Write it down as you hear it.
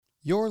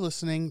You're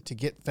listening to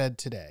Get Fed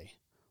Today,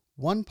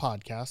 one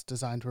podcast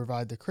designed to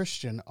provide the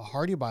Christian a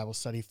hearty Bible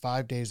study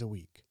 5 days a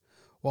week.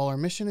 While our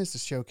mission is to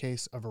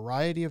showcase a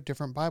variety of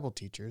different Bible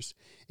teachers,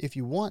 if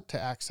you want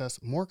to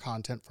access more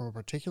content from a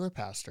particular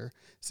pastor,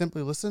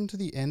 simply listen to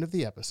the end of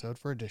the episode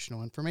for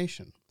additional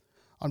information.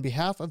 On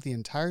behalf of the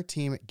entire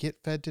team at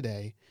Get Fed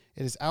Today,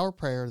 it is our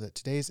prayer that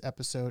today's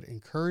episode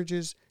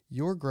encourages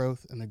your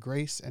growth in the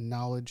grace and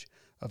knowledge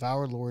of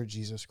our Lord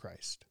Jesus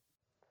Christ.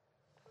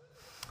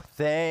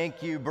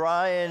 Thank you,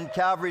 Brian.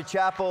 Calvary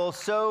Chapel,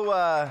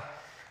 so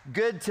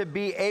good to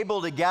be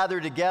able to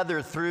gather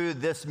together through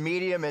this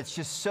medium. It's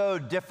just so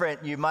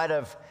different. You might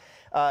have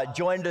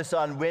joined us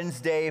on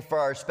Wednesday for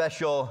our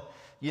special,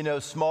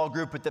 small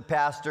group with the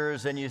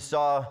pastors, and you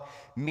saw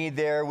me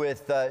there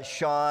with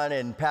Sean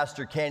and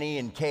Pastor Kenny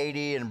and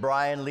Katie and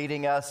Brian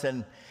leading us.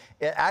 And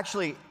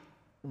actually,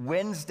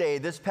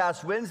 this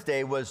past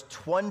Wednesday was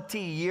 20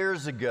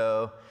 years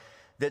ago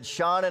that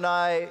Sean and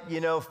I,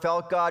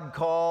 felt God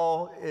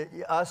call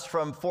us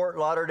from Fort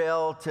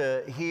Lauderdale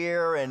to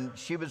here, and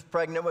she was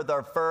pregnant with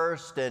our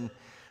first, and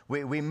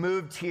we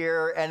moved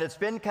here, and it's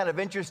been kind of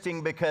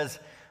interesting because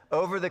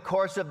over the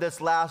course of this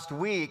last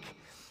week,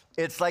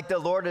 it's like the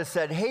Lord has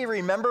said, hey,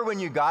 remember when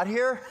you got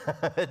here?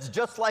 It's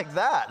just like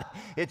that.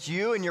 It's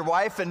you and your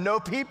wife and no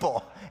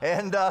people.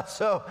 And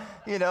so,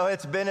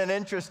 it's been an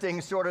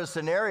interesting sort of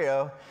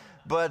scenario.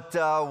 But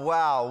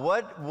wow,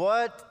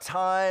 what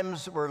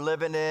times we're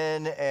living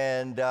in,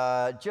 and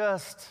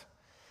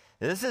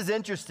this is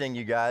interesting,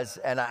 you guys,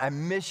 and I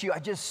miss you. I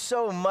just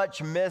so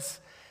much miss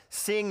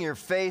seeing your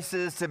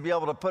faces, to be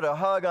able to put a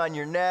hug on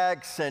your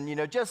necks,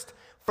 and, just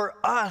for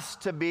us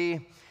to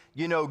be,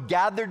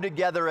 gathered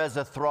together as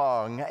a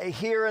throng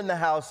here in the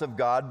house of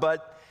God.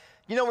 But,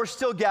 we're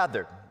still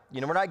gathered.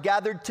 We're not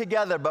gathered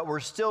together, but we're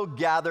still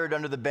gathered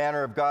under the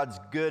banner of God's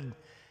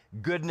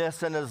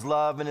goodness and His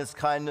love and His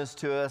kindness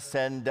to us.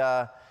 And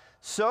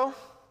so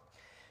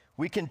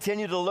we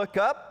continue to look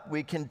up.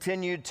 We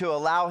continue to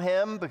allow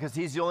Him, because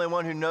He's the only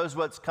one who knows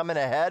what's coming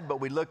ahead, but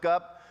we look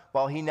up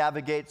while He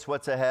navigates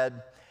what's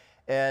ahead.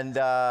 And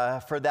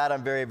for that,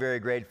 I'm very, very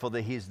grateful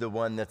that He's the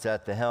one that's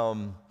at the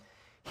helm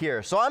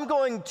here. So I'm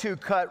going to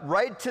cut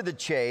right to the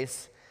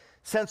chase,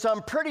 since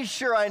I'm pretty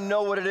sure I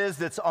know what it is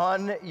that's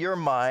on your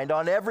mind,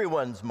 on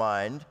everyone's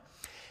mind.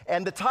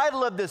 And the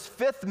title of this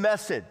fifth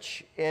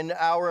message in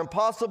our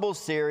Impossible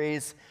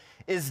series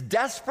is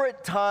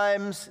Desperate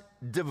Times,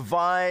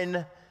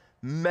 Divine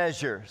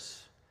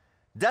Measures.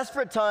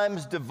 Desperate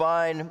Times,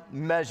 Divine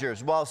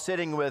Measures. While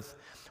sitting with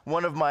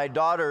one of my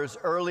daughters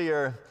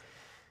earlier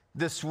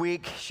this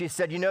week, she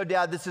said,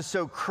 Dad, this is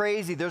so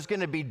crazy. There's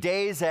going to be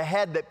days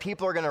ahead that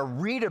people are going to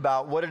read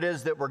about what it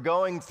is that we're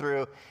going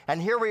through.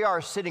 And here we are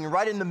sitting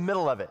right in the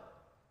middle of it.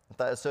 I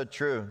thought that's so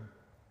true.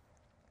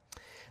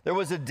 There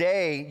was a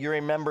day, you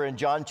remember, in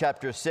John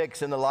chapter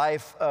 6 in the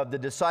life of the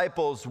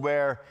disciples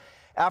where,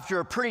 after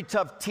a pretty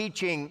tough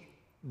teaching,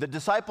 the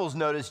disciples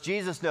noticed,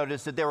 Jesus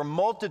noticed, that there were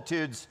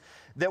multitudes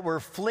that were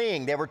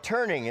fleeing. They were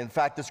turning. In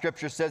fact, the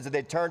scripture says that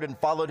they turned and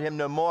followed Him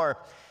no more.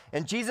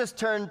 And Jesus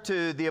turned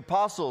to the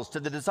apostles, to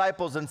the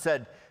disciples, and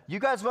said, you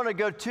guys want to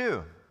go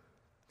too?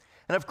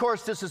 And of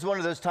course, this is one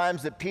of those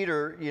times that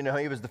Peter,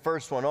 he was the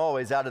first one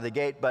always out of the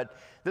gate, but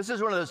this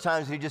is one of those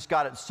times he just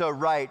got it so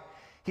right.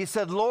 He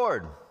said,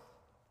 Lord,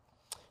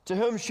 to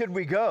whom should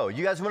we go?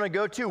 You guys want to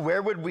go to?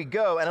 Where would we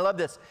go? And I love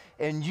this.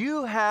 And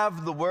you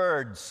have the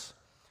words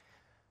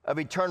of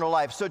eternal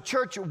life. So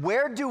church,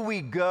 where do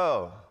we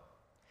go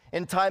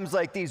in times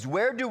like these?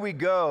 Where do we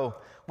go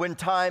when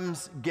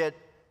times get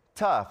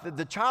tough?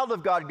 The child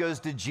of God goes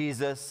to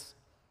Jesus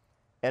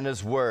and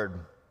His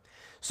Word.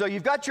 So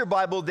you've got your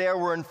Bible there.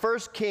 We're in 1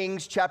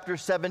 Kings chapter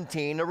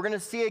 17. And we're going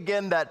to see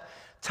again that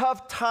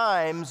tough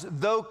times,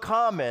 though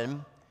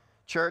common,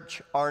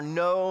 church, are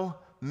no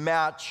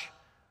match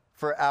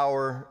for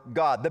our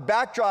God. The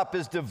backdrop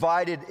is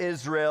divided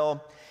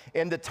Israel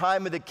in the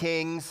time of the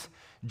kings.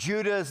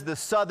 Judah is the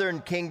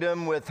southern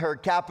kingdom with her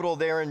capital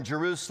there in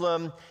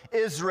Jerusalem.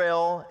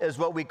 Israel is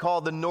what we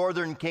call the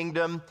northern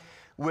kingdom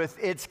with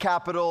its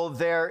capital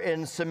there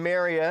in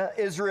Samaria.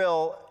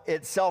 Israel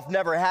itself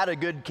never had a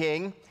good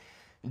king.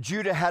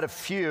 Judah had a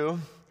few.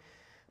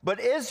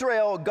 But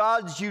Israel,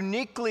 God's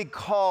uniquely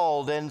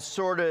called and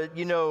sort of,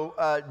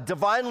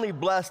 divinely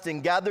blessed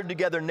and gathered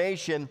together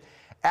nation,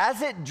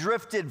 as it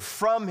drifted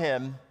from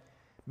Him,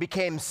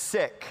 became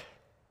sick,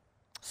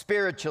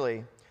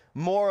 spiritually,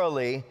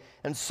 morally,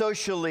 and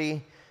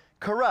socially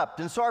corrupt.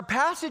 And so our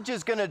passage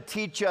is going to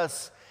teach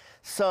us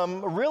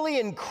some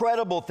really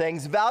incredible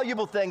things,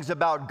 valuable things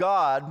about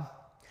God,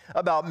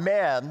 about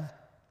man,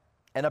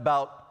 and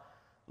about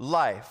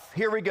life.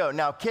 Here we go.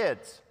 Now,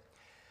 kids,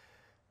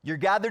 you're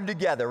gathered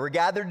together. We're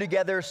gathered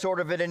together sort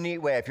of in a neat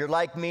way. If you're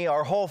like me,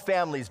 our whole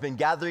family's been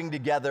gathering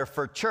together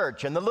for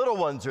church, and the little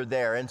ones are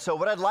there. And so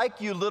what I'd like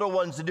you little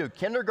ones to do,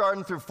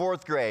 kindergarten through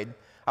fourth grade,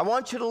 I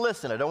want you to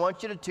listen. I don't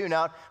want you to tune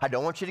out. I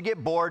don't want you to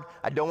get bored.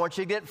 I don't want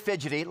you to get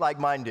fidgety like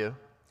mine do.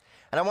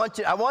 And I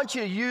want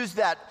you to use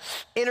that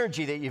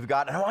energy that you've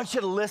got, and I want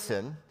you to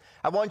listen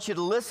I want you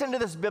to listen to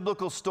this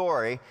biblical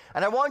story,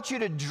 and I want you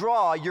to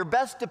draw your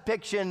best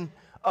depiction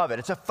of it.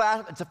 It's a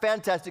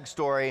fantastic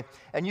story,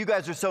 and you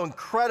guys are so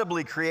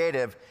incredibly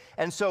creative.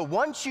 And so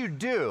once you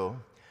do,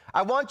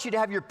 I want you to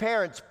have your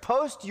parents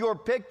post your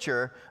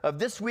picture of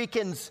this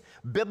weekend's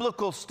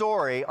biblical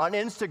story on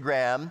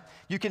Instagram.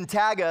 You can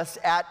tag us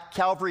at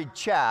Calvary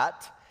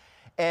Chat.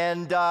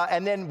 And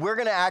then we're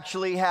going to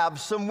actually have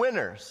some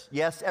winners.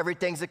 Yes,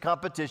 everything's a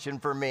competition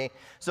for me.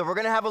 So we're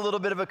going to have a little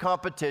bit of a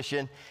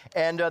competition.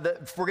 And we're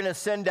going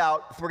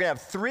to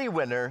have 3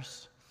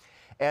 winners.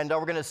 And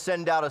we're going to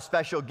send out a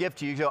special gift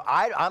to you. So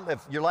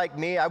if you're like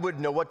me, I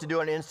wouldn't know what to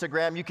do on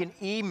Instagram. You can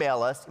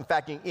email us. In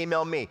fact, you can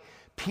email me,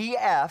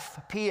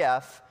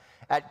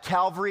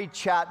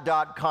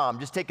 pf@calvarychat.com.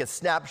 Just take a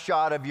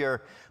snapshot of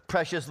your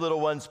precious little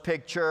one's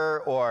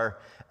picture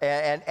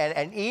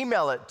and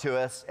email it to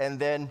us. And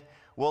then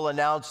we'll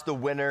announce the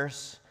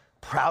winners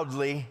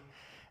proudly,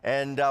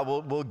 and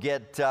we'll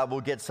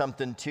get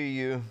something to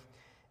you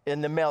in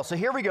the mail. So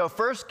here we go.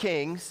 1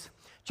 Kings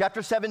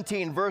chapter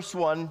 17, verse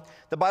 1.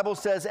 The Bible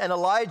says, "And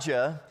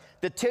Elijah,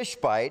 the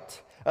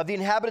Tishbite of the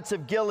inhabitants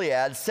of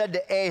Gilead, said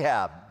to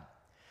Ahab,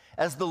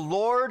 'As the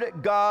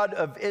Lord God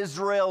of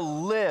Israel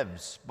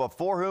lives,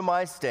 before whom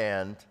I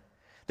stand,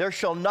 there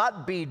shall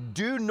not be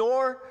dew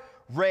nor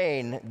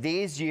rain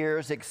these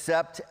years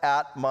except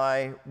at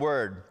my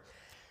word.'"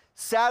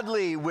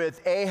 Sadly,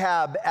 with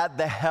Ahab at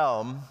the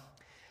helm,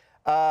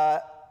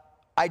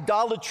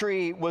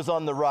 idolatry was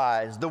on the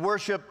rise. The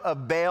worship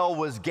of Baal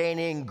was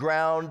gaining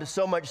ground,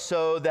 so much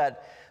so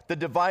that the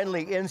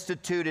divinely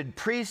instituted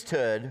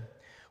priesthood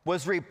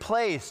was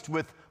replaced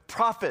with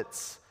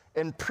prophets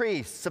and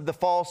priests of the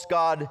false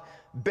god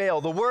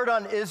Baal. The word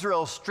on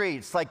Israel's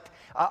streets, like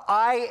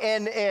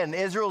INN,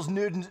 Israel's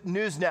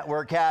news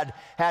network, had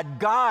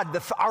God,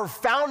 our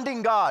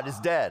founding God, is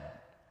dead,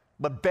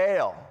 but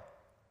Baal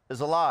is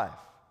alive.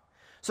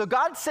 So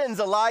God sends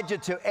Elijah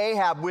to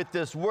Ahab with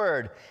this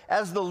word: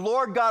 "As the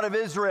Lord God of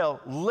Israel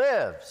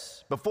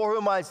lives, before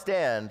whom I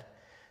stand,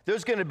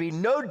 there's going to be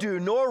no dew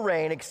nor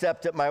rain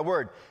except at my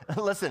word."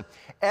 Listen,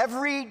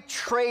 every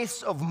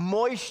trace of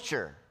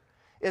moisture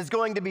is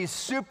going to be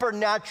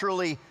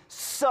supernaturally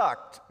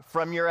sucked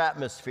from your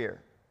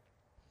atmosphere.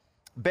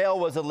 Baal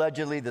was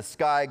allegedly the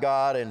sky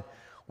god and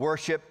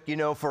worshiped,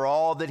 for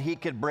all that he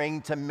could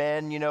bring to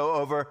men, he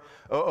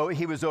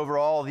was over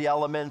all the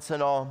elements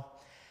and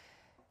all.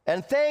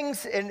 And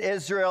things in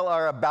Israel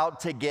are about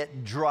to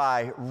get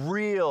dry,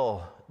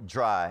 real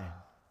dry.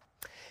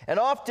 And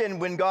often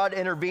when God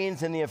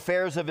intervenes in the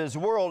affairs of his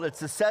world, it's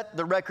to set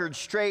the record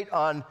straight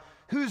on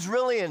who's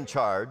really in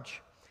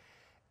charge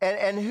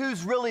and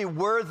who's really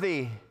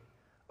worthy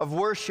of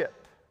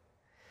worship.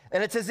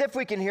 And it's as if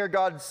we can hear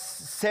God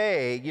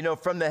say,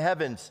 from the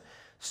heavens,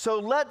 "So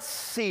let's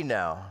see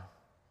now.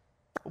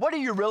 What do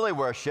you really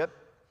worship?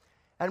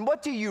 And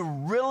what do you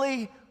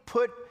really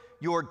put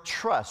your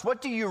trust?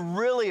 What do you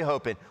really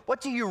hope in? What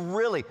do you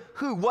really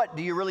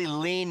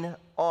lean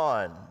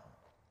on?"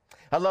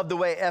 I love the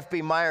way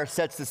F.B. Meyer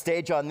sets the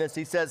stage on this.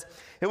 He says,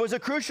 "It was a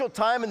crucial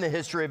time in the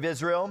history of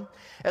Israel.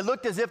 It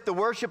looked as if the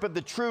worship of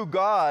the true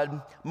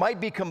God might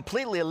be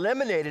completely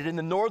eliminated in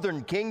the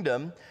northern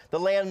kingdom. The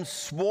land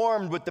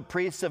swarmed with the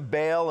priests of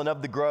Baal and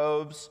of the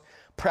groves,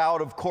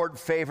 proud of court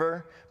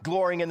favor,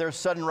 glorying in their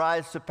sudden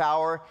rise to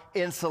power,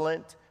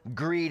 insolent,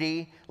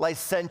 greedy,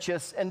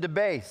 licentious, and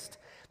debased.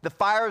 The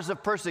fires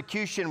of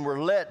persecution were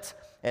lit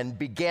and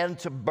began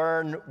to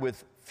burn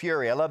with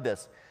fury." I love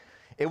this.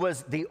 It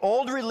was the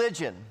old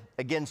religion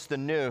against the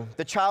new,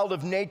 the child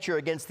of nature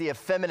against the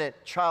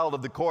effeminate child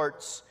of the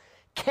courts,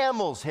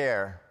 camel's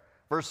hair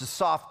versus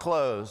soft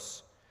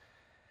clothes,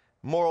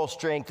 moral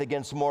strength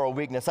against moral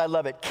weakness. I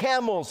love it.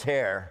 Camel's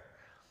hair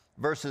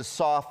versus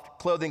soft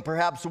clothing.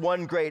 Perhaps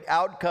one great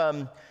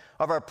outcome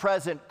of our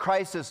present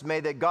crisis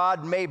that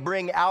God may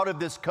bring out of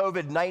this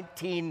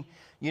COVID-19,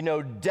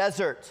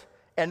 desert,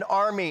 an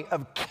army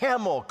of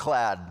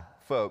camel-clad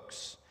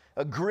folks,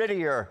 a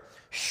grittier,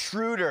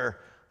 shrewder,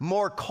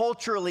 more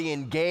culturally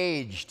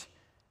engaged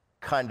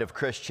kind of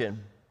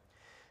Christian.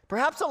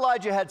 Perhaps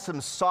Elijah had some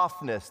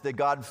softness that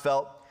God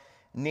felt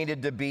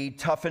needed to be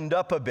toughened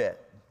up a bit.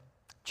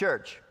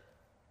 Church,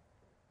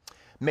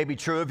 maybe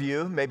true of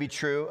you, maybe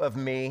true of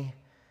me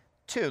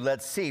too.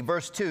 Let's see.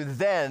 Verse 2,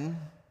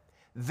 then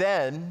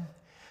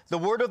the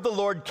word of the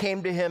Lord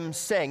came to him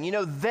saying.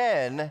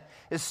 Then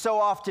is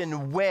so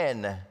often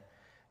when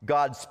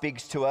God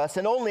speaks to us,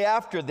 and only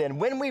after then,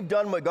 when we've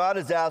done what God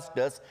has asked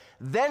us,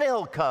 then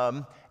he'll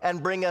come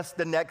and bring us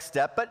the next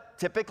step, but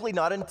typically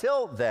not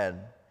until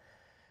then.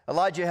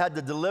 Elijah had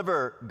to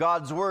deliver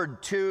God's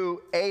word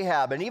to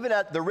Ahab, and even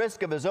at the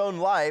risk of his own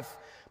life,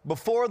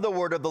 before the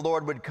word of the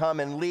Lord would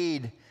come and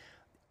lead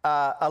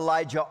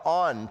Elijah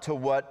on to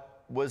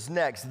what was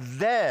next.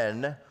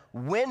 Then,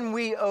 when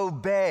we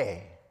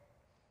obey,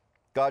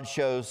 God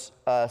shows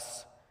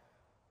us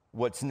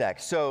what's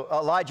next. So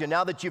Elijah,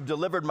 now that you've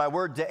delivered my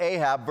word to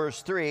Ahab,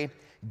 verse 3,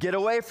 get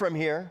away from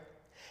here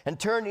and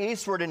turn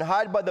eastward and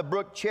hide by the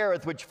brook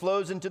Cherith, which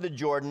flows into the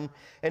Jordan.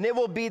 And it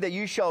will be that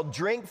you shall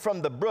drink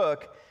from the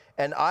brook,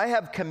 and I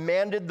have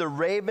commanded the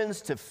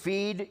ravens to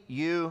feed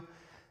you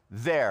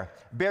there.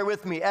 Bear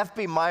with me,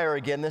 F.B. Meyer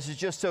again. This is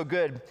just so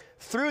good.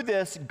 Through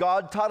this,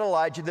 God taught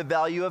Elijah the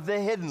value of the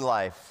hidden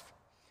life.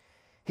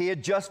 He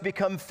had just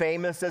become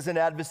famous as an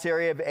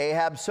adversary of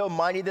Ahab, so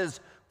mighty that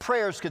his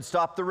prayers could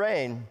stop the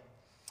rain.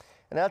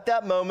 And at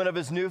that moment of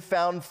his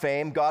newfound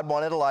fame, God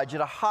wanted Elijah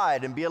to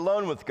hide and be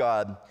alone with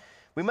God.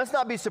 We must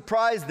not be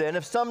surprised then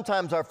if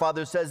sometimes our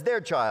Father says,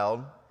 "There,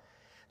 child,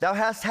 thou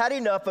hast had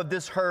enough of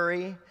this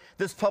hurry,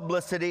 this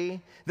publicity,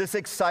 this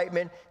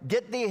excitement.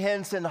 Get thee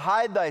hence and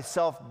hide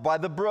thyself by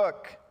the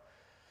brook.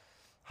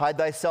 Hide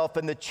thyself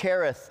in the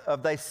cherith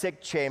of thy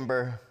sick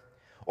chamber,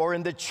 or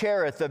in the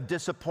cherith of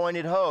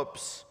disappointed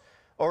hopes,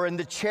 or in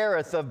the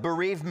cherith of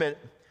bereavement,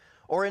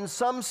 or in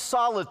some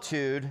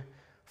solitude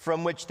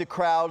from which the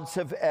crowds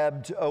have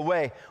ebbed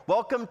away."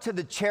 Welcome to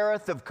the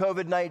cherith of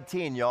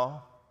COVID-19,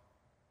 y'all.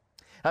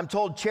 I'm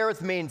told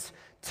cherith means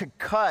to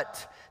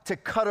cut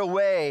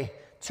away,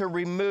 to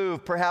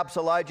remove. Perhaps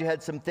Elijah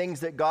had some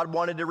things that God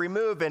wanted to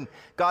remove, and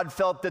God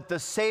felt that the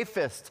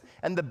safest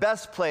and the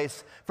best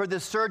place for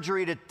this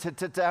surgery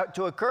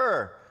to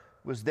occur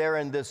was there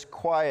in this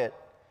quiet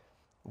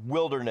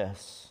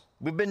wilderness.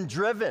 We've been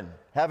driven,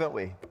 haven't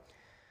we,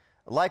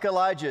 like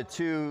Elijah,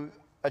 to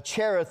a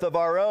cherith of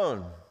our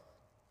own.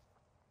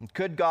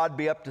 Could God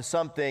be up to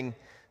something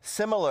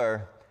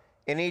similar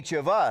in each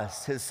of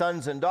us, his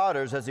sons and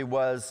daughters, as he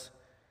was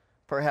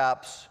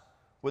perhaps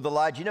with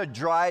Elijah? You know,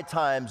 dry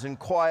times and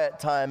quiet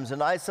times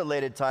and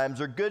isolated times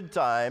are good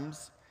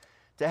times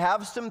to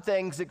have some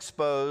things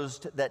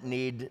exposed that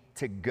need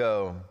to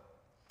go.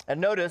 And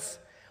notice,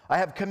 I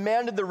have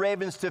commanded the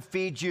ravens to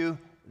feed you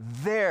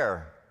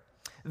there.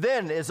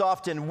 Then is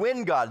often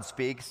when God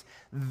speaks.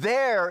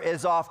 There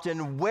is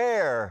often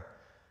where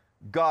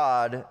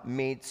God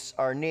meets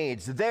our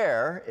needs.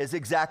 There is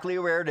exactly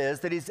where it is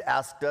that he's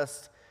asked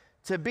us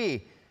to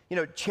be. You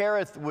know,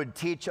 Cherith would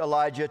teach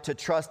Elijah to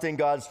trust in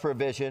God's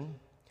provision.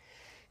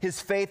 His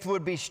faith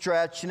would be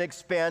stretched and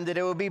expanded.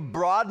 It would be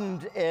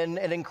broadened in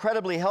an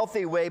incredibly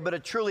healthy way, but a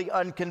truly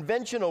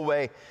unconventional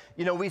way.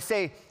 You know, we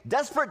say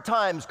desperate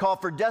times call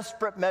for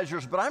desperate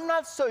measures, but I'm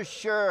not so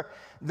sure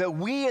that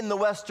we in the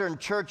Western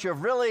church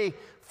have really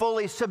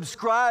fully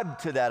subscribed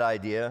to that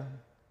idea.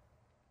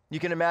 You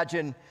can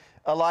imagine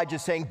Elijah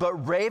saying,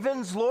 "But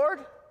ravens,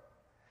 Lord?"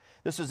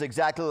 This was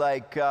exactly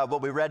like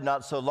what we read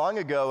not so long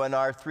ago in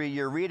our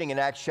 3-year reading in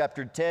Acts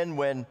chapter 10,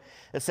 when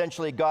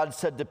essentially God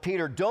said to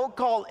Peter, "Don't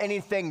call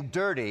anything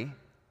dirty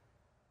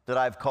that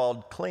I've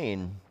called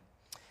clean."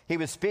 He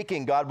was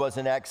speaking, God was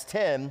in Acts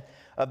 10,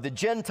 of the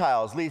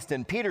Gentiles, at least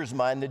in Peter's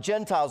mind, the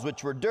Gentiles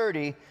which were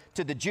dirty.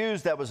 To the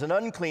Jews, that was an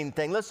unclean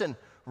thing. Listen,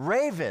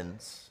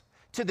 ravens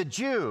to the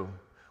Jew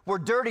were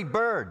dirty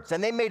birds,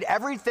 and they made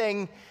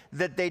everything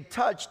that they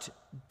touched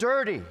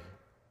dirty.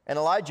 And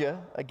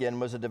Elijah, again,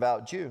 was a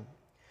devout Jew.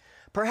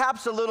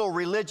 Perhaps a little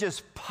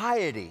religious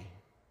piety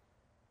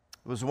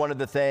was one of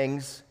the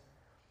things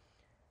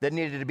that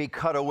needed to be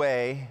cut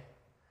away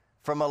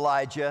from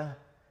Elijah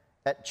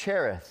at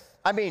Cherith.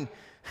 I mean,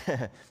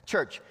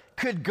 church,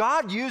 could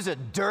God use a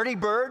dirty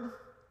bird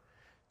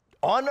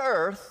on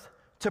earth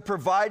to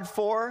provide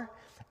for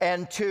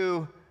and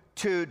to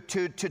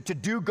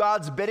do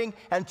God's bidding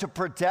and to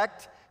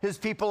protect his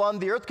people on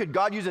the earth? Could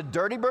God use a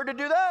dirty bird to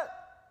do that?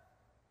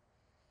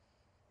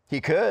 He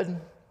could,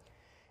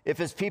 if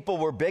his people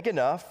were big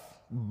enough,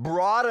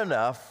 broad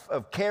enough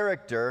of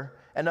character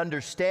and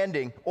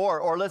understanding,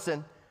 or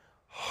listen,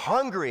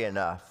 hungry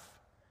enough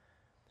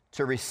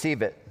to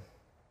receive it.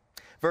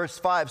 Verse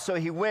 5, so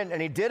he went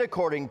and he did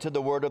according to the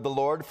word of the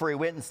Lord, for he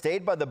went and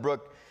stayed by the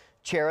brook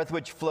Cherith,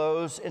 which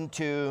flows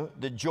into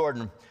the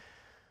Jordan.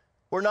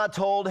 We're not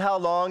told how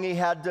long he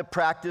had to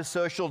practice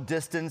social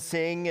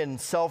distancing and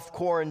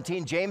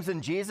self-quarantine. James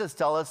and Jesus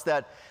tell us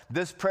that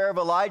this prayer of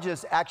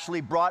Elijah's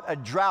actually brought a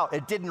drought.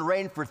 It didn't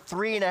rain for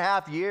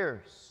 3.5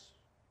 years.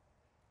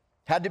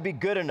 Had to be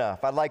good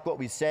enough. I like what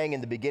we sang in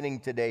the beginning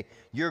today.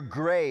 Your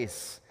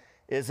grace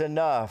is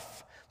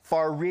enough,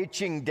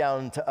 far-reaching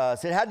down to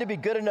us. It had to be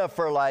good enough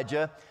for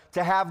Elijah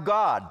to have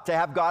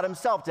God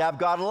himself, to have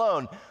God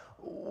alone,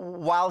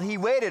 while he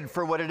waited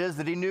for what it is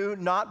that he knew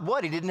not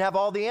what. He didn't have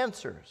all the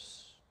answers.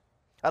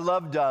 I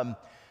loved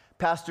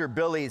Pastor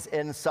Billy's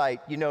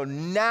insight. You know,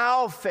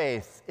 now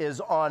faith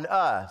is on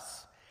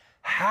us.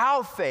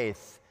 How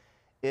faith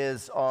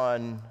is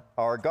on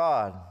our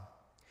God.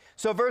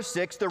 So verse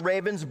 6, the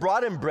ravens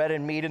brought him bread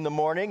and meat in the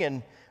morning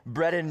and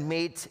bread and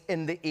meat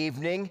in the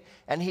evening,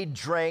 and he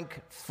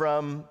drank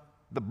from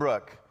the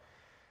brook.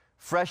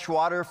 Fresh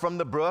water from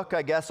the brook,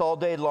 I guess, all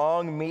day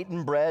long, meat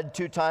and bread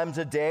 2 times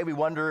a day. We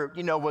wonder,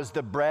 you know, was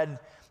the bread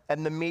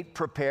and the meat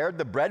prepared?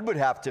 The bread would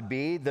have to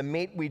be. The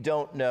meat we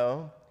don't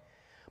know.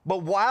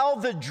 But while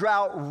the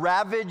drought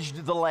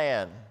ravaged the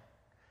land,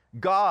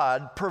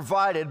 God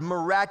provided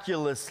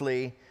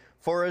miraculously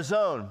for his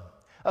own.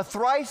 A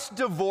thrice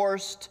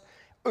divorced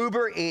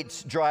Uber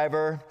Eats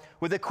driver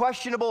with a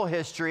questionable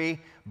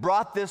history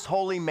brought this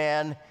holy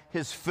man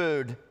his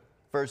food.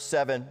 Verse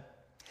 7.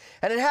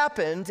 And it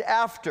happened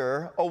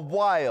after a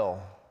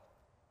while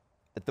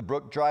that the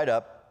brook dried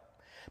up,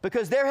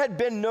 because there had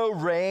been no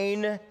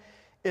rain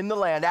in the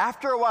land.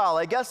 After a while,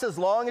 I guess as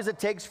long as it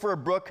takes for a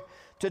brook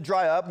to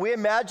dry up, we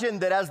imagine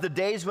that as the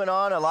days went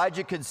on,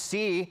 Elijah could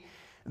see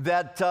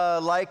that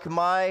like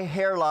my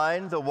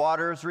hairline, the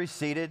waters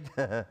receded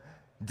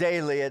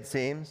daily, it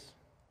seems.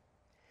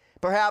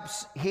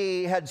 Perhaps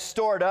he had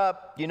stored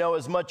up,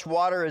 as much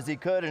water as he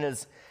could in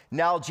his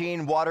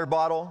Nalgene water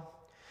bottle.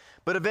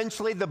 But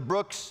eventually the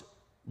brooks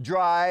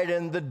dried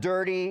and the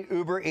dirty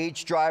Uber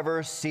Eats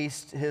driver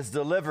ceased his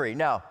delivery.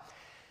 Now,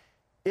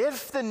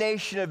 if the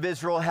nation of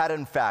Israel had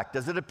in fact,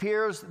 as it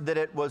appears that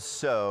it was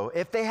so,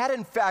 if they had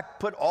in fact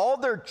put all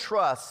their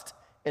trust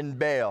in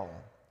Baal,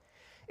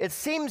 it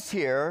seems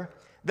here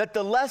that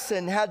the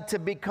lesson had to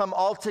become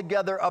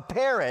altogether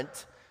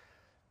apparent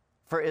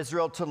for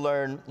Israel to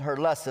learn her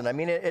lesson. I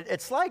mean,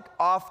 it's like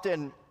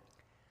often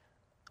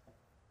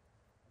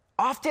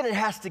it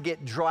has to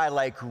get dry,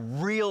 like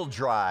real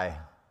dry,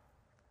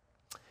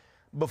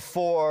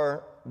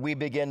 before we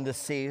begin to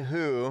see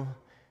who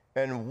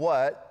and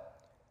what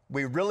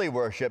we really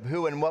worship,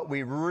 who and what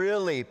we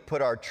really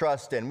put our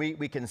trust in.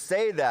 We can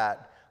say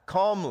that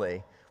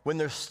calmly when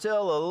there's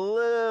still a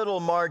little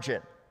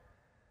margin.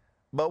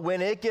 But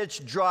when it gets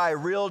dry,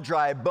 real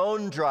dry,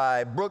 bone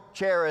dry, Brook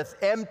Cherith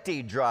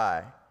empty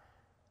dry,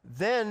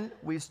 then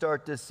we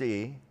start to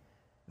see,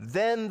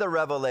 then the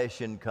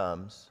revelation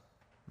comes.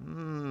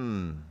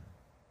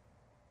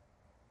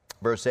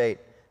 Verse 8,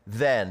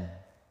 then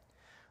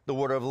the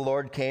word of the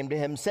Lord came to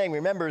him, saying,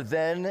 remember,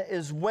 then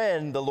is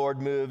when the Lord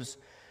moves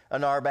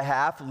on our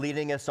behalf,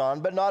 leading us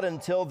on, but not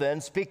until then.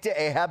 Speak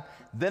to Ahab,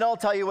 then I'll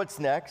tell you what's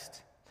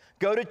next.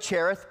 Go to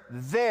Cherith,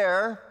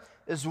 there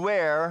is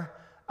where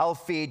I'll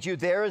feed you.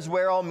 There is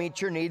where I'll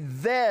meet your need.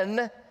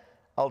 Then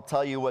I'll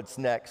tell you what's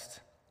next.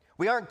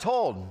 We aren't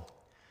told.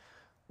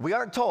 We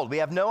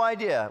have no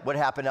idea what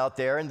happened out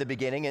there in the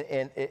beginning,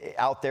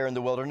 out there in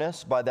the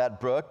wilderness by that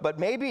brook. But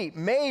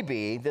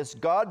maybe this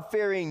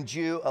God-fearing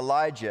Jew,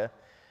 Elijah,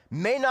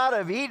 may not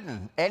have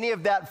eaten any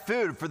of that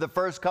food for the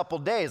first couple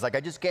days. Like, I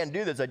just can't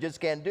do this. I just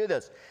can't do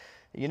this.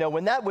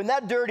 When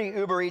that dirty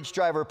Uber Eats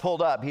driver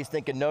pulled up, he's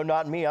thinking, no,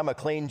 not me. I'm a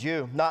clean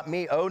Jew. Not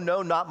me. Oh,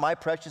 no, not my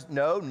precious.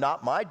 No,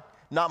 not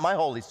my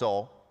holy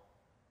soul.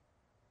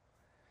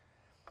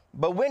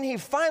 But when he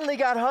finally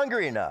got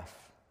hungry enough,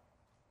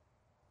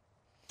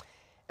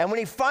 and when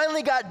he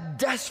finally got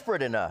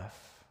desperate enough,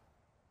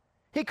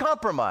 he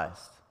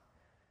compromised.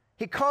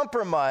 He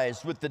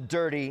compromised with the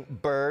dirty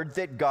bird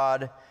that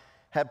God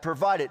had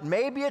provided.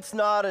 Maybe it's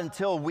not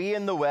until we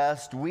in the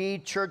West, we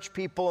church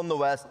people in the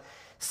West,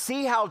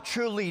 see how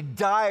truly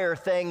dire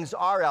things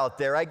are out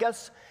there. I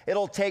guess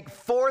it'll take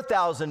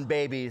 4,000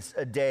 babies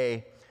a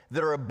day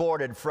that are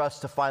aborted for us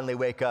to finally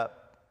wake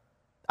up.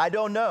 I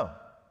don't know.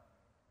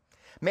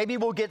 Maybe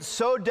we'll get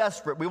so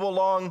desperate, we will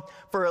long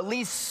for at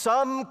least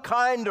some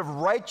kind of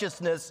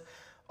righteousness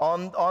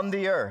on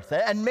the earth.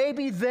 And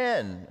maybe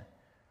then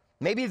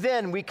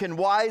we can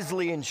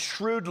wisely and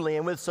shrewdly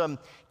and with some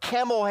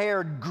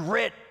camel-haired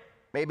grit,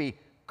 maybe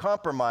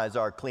compromise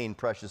our clean,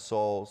 precious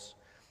souls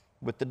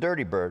with the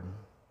dirty bird.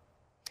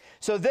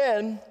 So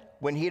then,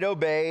 when he'd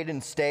obeyed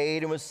and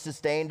stayed and was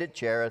sustained at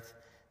Cherith,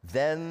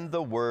 then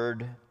the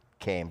word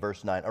came.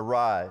 Verse 9,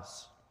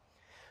 arise.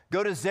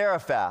 Go to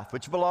Zarephath,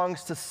 which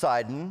belongs to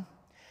Sidon,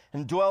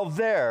 and dwell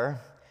there.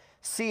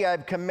 See,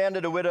 I've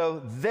commanded a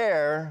widow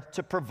there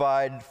to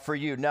provide for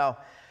you. Now,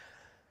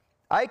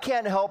 I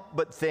can't help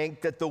but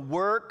think that the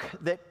work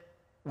that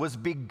was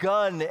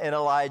begun in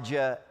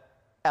Elijah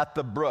at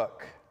the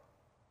brook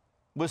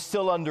was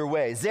still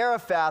underway.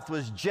 Zarephath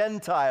was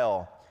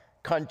Gentile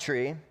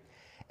country,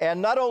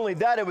 and not only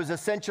that, it was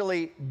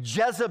essentially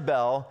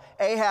Jezebel,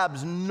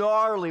 Ahab's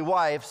gnarly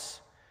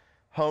wife's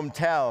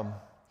hometown.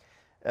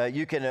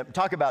 You can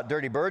talk about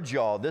dirty birds,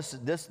 y'all.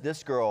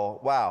 This girl,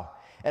 wow.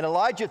 And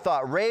Elijah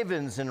thought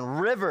ravens and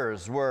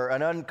rivers were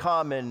an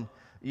uncommon,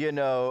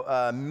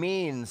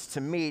 means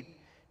to meet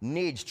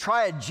needs.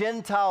 Try a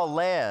Gentile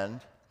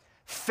land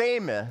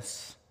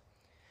famous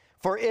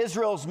for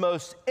Israel's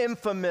most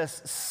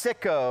infamous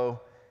sicko,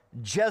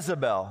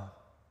 Jezebel.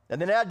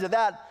 And then add to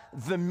that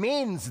the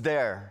means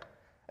there.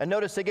 And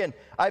notice again,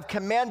 I've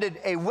commanded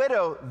a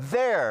widow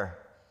there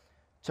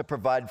to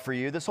provide for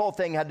you. This whole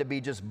thing had to be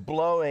just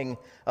blowing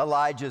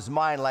Elijah's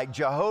mind, like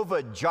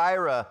Jehovah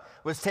Jireh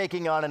was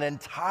taking on an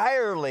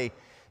entirely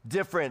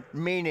different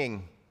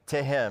meaning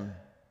to him.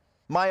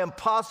 My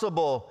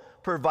impossible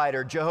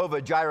provider.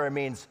 Jehovah Jireh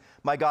means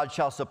my God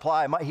shall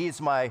supply. He's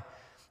my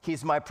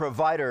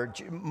provider.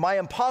 My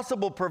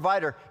impossible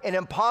provider in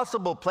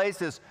impossible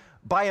places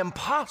by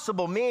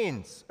impossible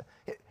means.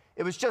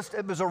 It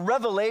was a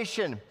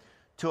revelation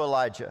to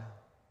Elijah.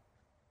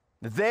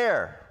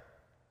 There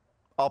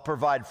I'll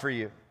provide for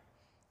you.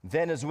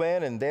 Then is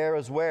when and there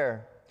is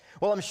where.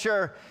 Well, I'm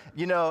sure,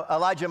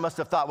 Elijah must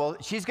have thought, well,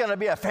 she's going to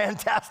be a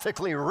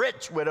fantastically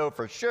rich widow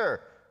for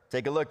sure.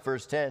 Take a look,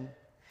 verse 10.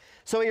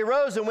 So he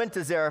arose and went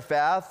to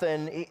Zarephath,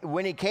 and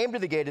when he came to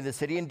the gate of the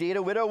city, indeed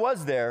a widow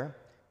was there,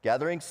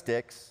 gathering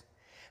sticks.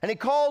 And he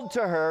called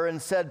to her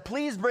and said,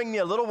 please bring me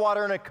a little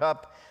water in a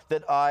cup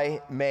that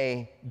I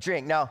may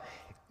drink. Now,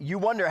 you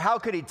wonder, how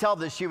could he tell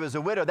that she was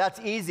a widow? That's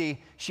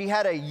easy. She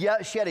had a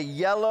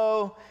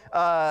yellow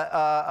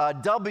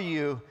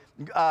W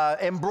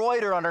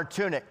embroidered on her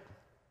tunic.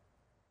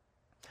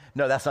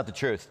 No, that's not the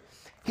truth.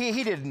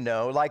 He didn't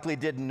know, likely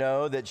didn't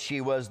know that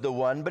she was the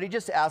one, but he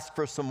just asked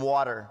for some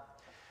water.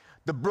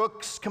 The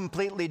brook's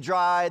completely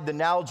dried. The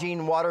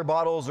Nalgene water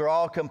bottles are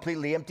all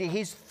completely empty.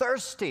 He's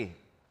thirsty.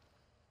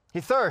 He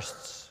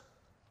thirsts.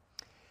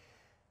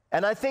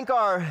 And I think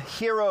our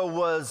hero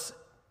was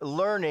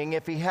learning,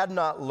 if he had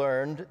not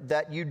learned,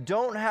 that you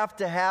don't have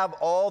to have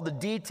all the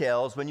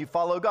details when you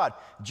follow God.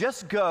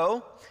 Just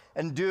go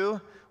and do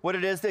what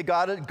it is that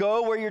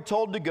go where you're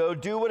told to go,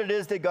 do what it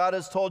is that God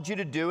has told you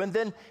to do, and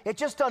then it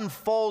just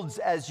unfolds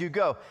as you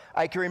go.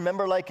 I can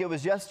remember like it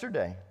was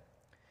yesterday.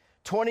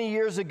 20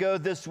 years ago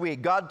this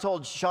week, God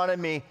told Sean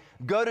and me,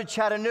 go to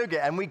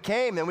Chattanooga, and we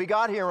came, and we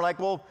got here, and we're like,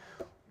 well,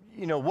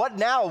 you know, what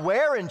now?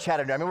 Where in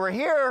Chattanooga? I mean, we're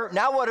here,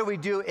 now what do we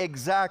do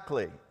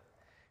exactly?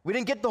 We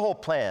didn't get the whole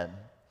plan.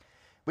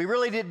 We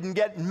really didn't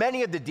get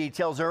many of the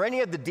details or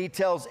any of the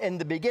details in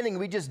the beginning.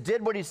 We just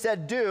did what he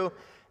said do,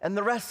 and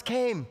the rest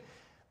came.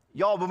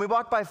 Y'all, when we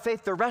walk by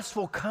faith, the rest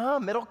will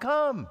come. It'll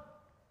come.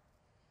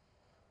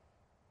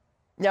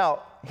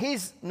 Now,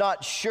 he's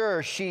not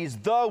sure she's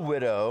the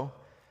widow,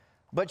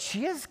 but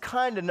she is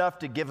kind enough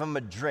to give him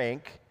a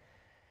drink.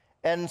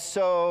 And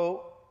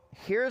so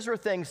here's where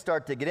things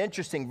start to get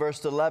interesting.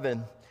 Verse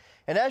 11,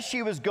 and as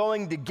she was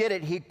going to get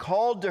it, he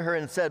called to her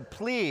and said,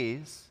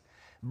 please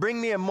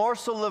bring me a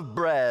morsel of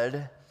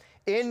bread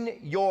in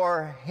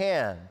your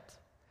hand.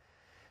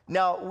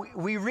 Now,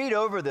 we read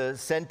over the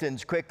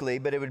sentence quickly,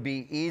 but it would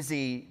be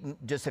easy,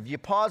 just if you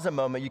pause a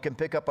moment, you can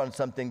pick up on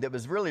something that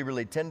was really,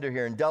 really tender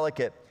here and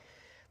delicate.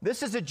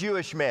 This is a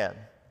Jewish man,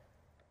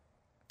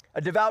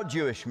 a devout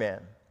Jewish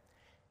man.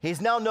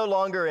 He's now no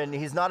longer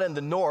he's not in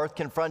the north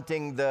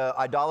confronting the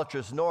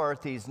idolatrous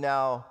north. He's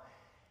now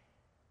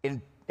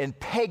in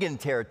pagan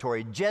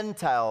territory,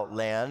 Gentile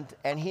land,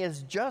 and he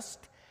has just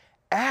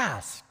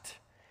asked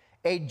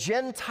a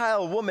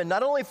Gentile woman,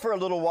 not only for a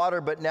little water,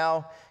 but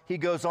now he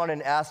goes on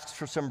and asks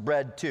for some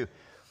bread too.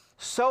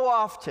 So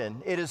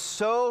often, it is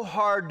so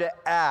hard to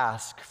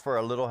ask for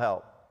a little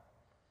help.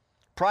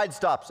 Pride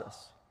stops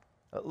us.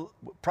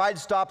 Pride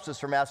stops us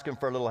from asking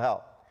for a little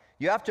help.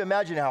 You have to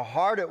imagine how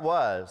hard it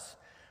was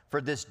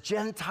for this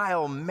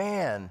Gentile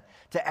man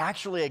to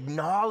actually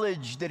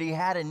acknowledge that he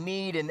had a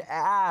need and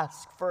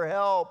ask for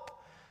help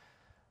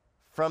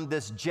from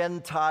this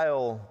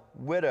Gentile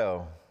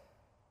widow.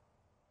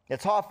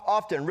 It's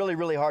often really,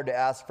 really hard to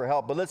ask for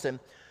help. But listen,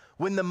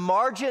 when the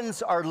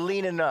margins are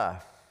lean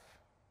enough,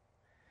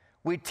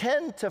 we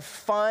tend to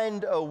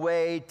find a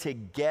way to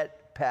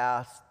get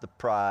past the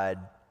pride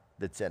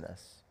that's in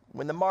us.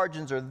 When the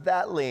margins are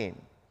that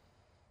lean,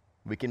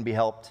 we can be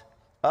helped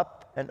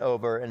up and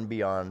over and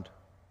beyond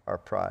our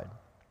pride.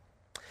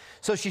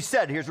 So she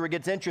said, here's where it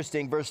gets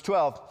interesting, verse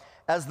 12,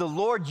 as the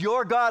Lord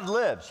your God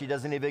lives, she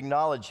doesn't even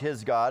acknowledge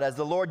his God, as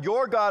the Lord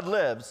your God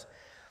lives,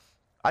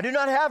 I do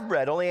not have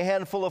bread, only a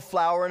handful of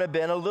flour in a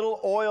bin, a little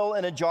oil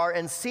in a jar,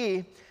 and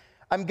see,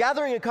 I'm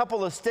gathering a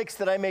couple of sticks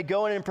that I may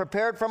go in and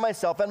prepare it for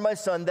myself and my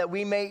son, that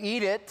we may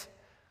eat it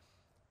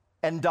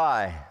and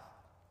die.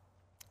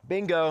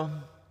 Bingo.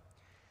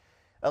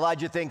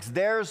 Elijah thinks,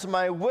 there's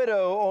my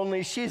widow,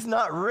 only she's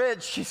not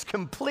rich. She's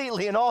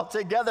completely and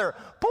altogether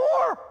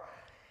poor.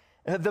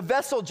 The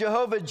vessel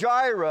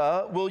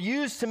Jehovah-Jireh will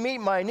use to meet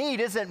my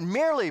need isn't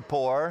merely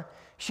poor,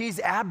 she's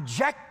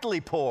abjectly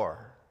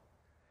poor.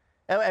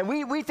 And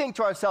we think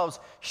to ourselves,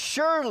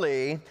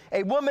 surely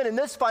a woman in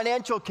this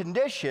financial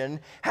condition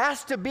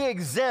has to be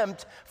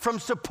exempt from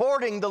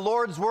supporting the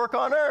Lord's work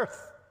on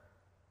earth.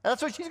 And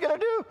that's what she's going to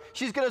do.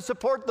 She's going to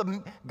support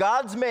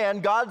God's man,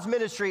 God's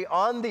ministry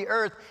on the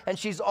earth, and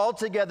she's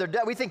altogether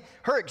dead. We think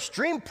her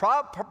extreme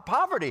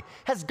poverty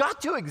has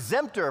got to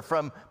exempt her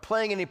from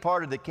playing any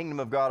part of the kingdom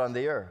of God on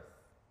the earth.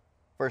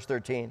 Verse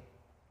 13,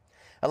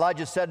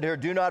 Elijah said to her,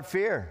 do not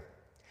fear.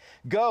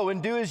 Go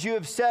and do as you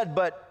have said,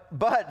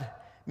 but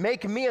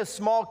make me a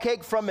small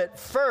cake from it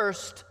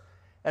first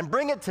and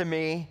bring it to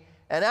me,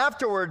 and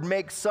afterward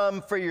make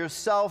some for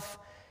yourself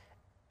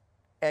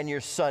and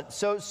your son.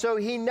 So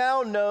he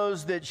now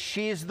knows that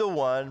she's the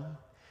one.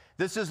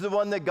 This is the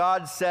one that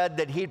God said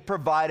that he'd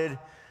provided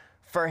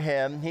for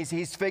him.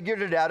 He's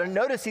figured it out. And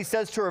notice he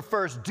says to her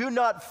first, do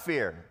not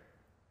fear.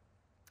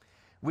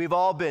 We've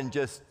all been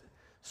just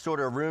sort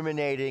of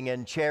ruminating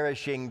and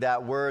cherishing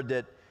that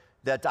word,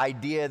 that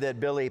idea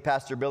that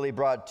Pastor Billy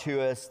brought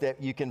to us,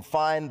 that you can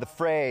find the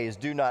phrase,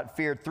 do not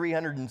fear,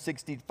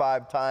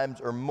 365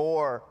 times or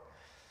more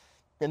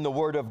in the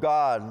Word of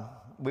God.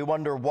 We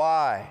wonder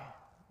why.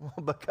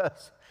 Well,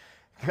 because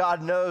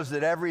God knows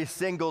that every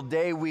single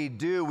day we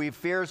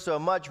fear so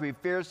much, we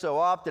fear so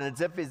often. It's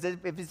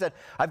if he said,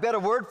 I've got a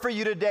word for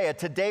you today, a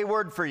today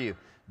word for you.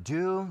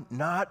 Do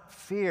not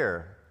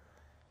fear.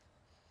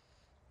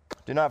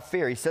 Do not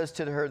fear. He says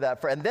to her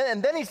that. And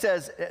then he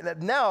says,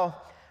 now,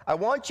 I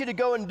want you to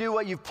go and do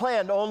what you've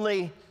planned,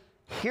 only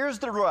here's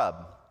the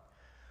rub.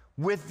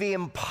 With the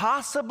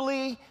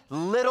impossibly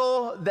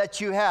little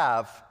that you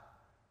have,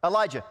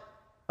 Elijah,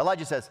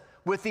 Elijah says,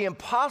 with the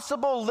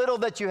impossible little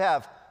that you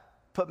have,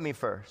 put me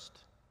first.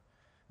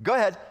 Go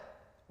ahead.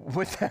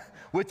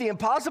 With the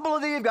impossible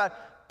that you've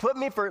got, put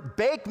me first.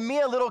 Bake me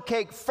a little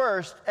cake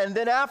first, and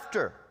then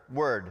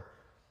afterward,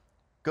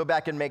 go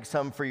back and make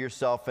some for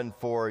yourself and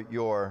for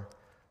your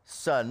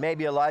son.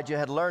 Maybe Elijah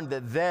had learned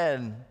that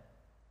then,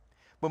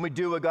 when we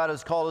do what God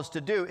has called us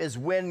to do, is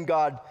when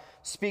God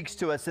speaks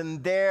to us.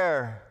 And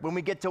there, when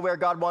we get to where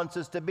God wants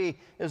us to be,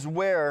 is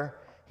where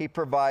he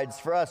provides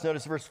for us.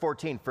 Notice verse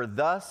 14. For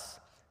thus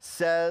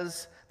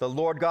says the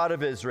Lord God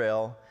of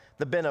Israel,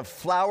 the bin of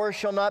flour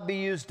shall not be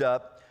used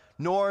up,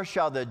 nor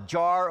shall the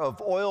jar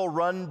of oil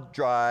run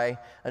dry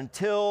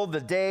until the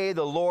day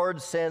the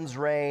Lord sends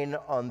rain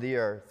on the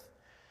earth.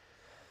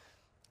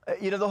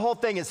 You know, the whole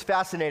thing is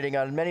fascinating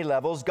on many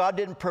levels. God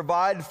didn't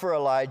provide for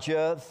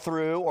Elijah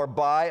through or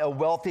by a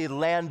wealthy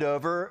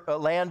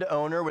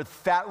landowner with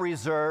fat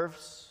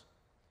reserves,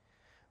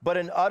 but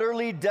an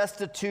utterly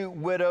destitute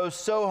widow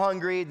so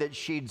hungry that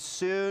she'd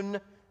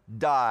soon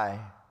die.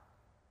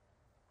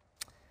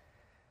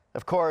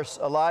 Of course,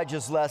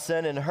 Elijah's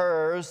lesson and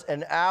hers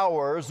and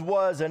ours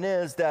was and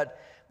is that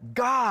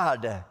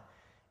God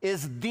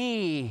is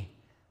the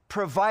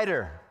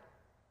provider.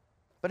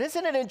 But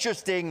isn't it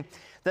interesting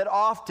that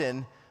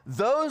often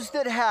those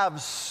that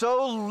have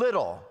so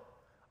little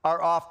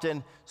are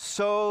often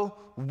so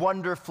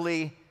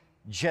wonderfully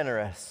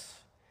generous?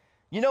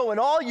 You know, when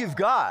all you've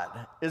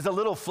got is a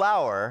little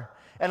flour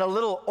and a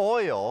little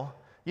oil,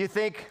 you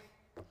think,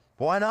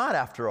 why not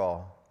after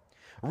all?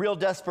 Real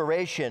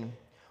desperation,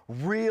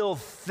 real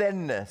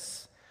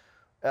thinness,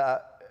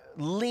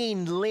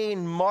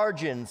 lean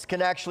margins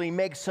can actually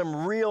make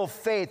some real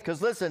faith.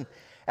 Because listen,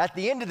 at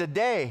the end of the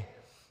day,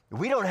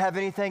 we don't have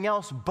anything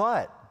else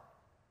but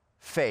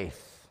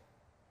faith.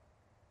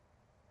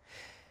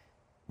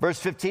 Verse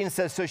 15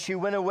 says, so she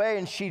went away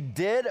and she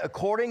did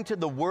according to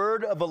the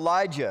word of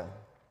Elijah.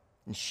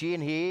 And she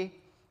and he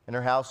and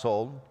her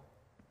household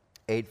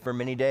ate for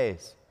many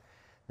days.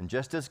 And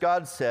just as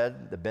God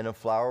said, the bin of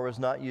flour was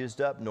not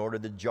used up, nor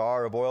did the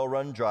jar of oil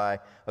run dry,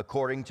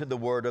 according to the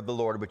word of the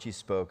Lord which he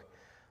spoke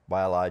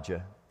by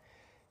Elijah.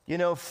 You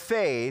know,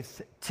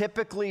 faith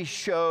typically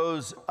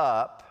shows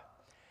up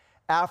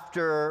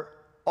after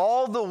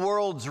all the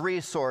world's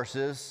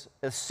resources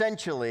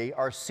essentially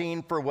are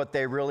seen for what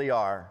they really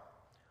are,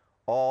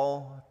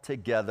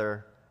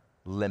 altogether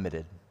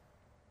limited.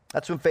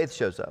 That's when faith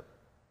shows up.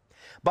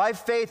 By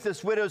faith,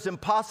 this widow's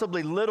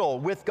impossibly little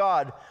with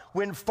God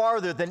went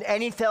farther than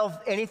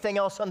anything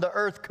else on the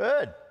earth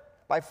could.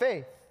 By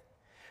faith.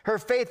 Her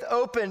faith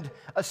opened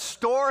a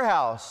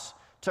storehouse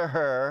to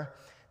her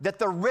that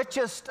the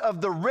richest of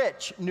the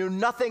rich knew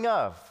nothing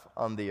of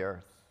on the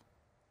earth.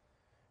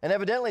 And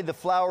evidently the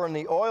flour and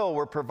the oil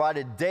were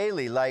provided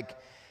daily. Like,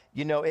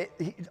 you know,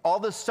 all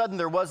of a sudden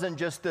there wasn't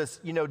just this,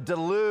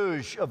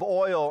 deluge of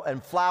oil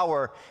and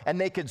flour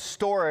and they could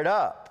store it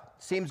up.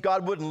 Seems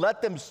God wouldn't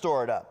let them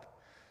store it up.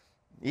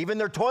 Even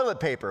their toilet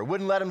paper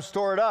wouldn't let them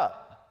store it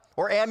up.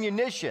 Or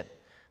ammunition.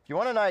 If you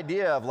want an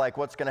idea of like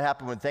what's going to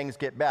happen when things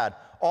get bad,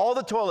 all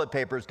the toilet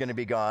paper is going to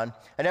be gone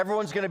and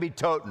everyone's going to be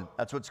toting.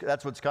 That's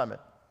what's coming.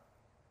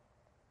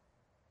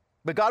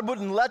 But God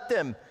wouldn't let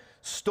them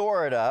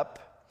store it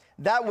up.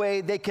 That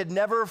way they could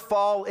never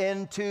fall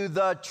into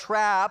the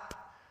trap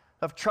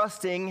of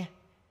trusting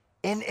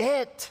in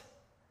it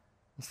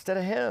instead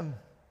of him.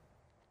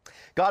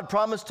 God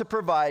promised to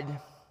provide.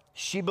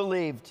 She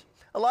believed.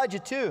 Elijah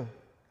too.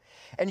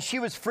 And she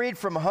was freed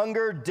from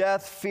hunger,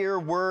 death, fear,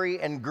 worry,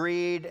 and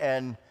greed,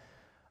 and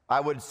I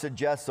would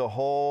suggest a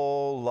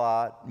whole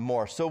lot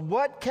more. So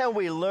what can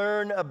we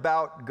learn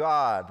about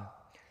God?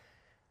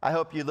 I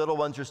hope you little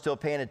ones are still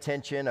paying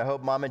attention. I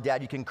hope mom and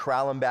dad, you can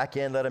corral them back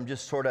in, let them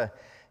just sort of,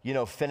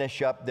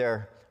 finish up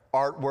their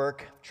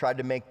artwork. Tried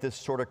to make this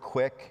sort of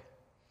quick.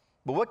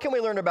 But what can we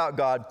learn about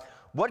God?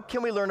 What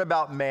can we learn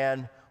about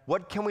man?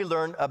 What can we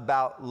learn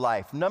about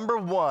life? Number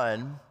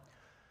one,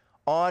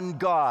 on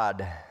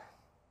God.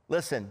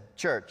 Listen,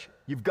 church,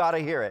 you've got to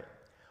hear it.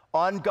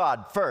 On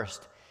God,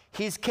 first,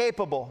 he's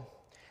capable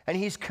and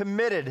he's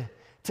committed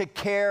to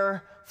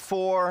care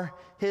for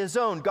his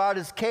own. God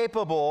is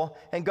capable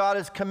and God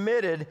is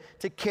committed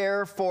to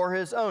care for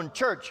his own.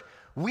 Church,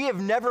 we have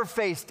never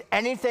faced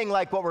anything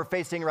like what we're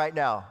facing right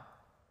now,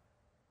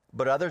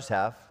 but others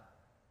have.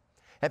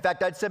 In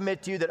fact, I'd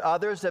submit to you that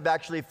others have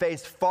actually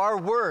faced far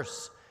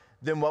worse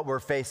than what we're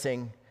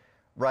facing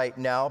right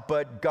now,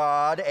 but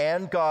God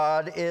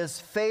is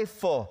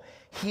faithful.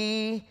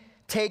 He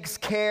takes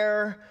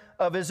care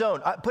of his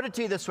own. I put it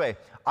to you this way.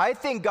 I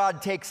think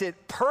God takes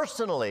it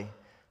personally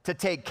to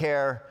take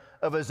care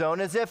of his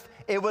own, as if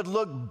it would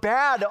look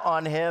bad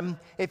on him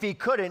if he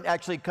couldn't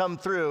actually come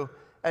through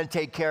and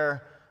take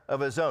care of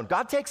his own.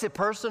 God takes it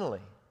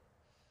personally.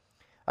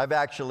 I've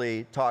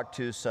actually talked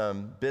to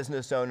some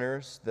business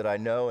owners that I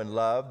know and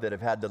love that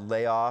have had to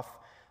lay off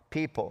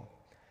people.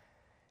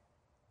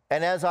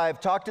 And as I've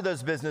talked to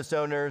those business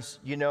owners,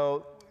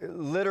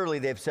 literally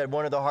they've said,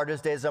 one of the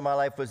hardest days of my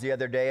life was the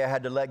other day. I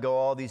had to let go of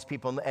all these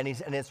people. And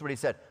it's what he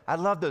said. I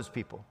love those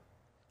people.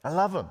 I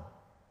love them.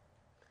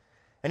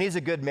 And he's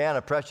a good man,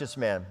 a precious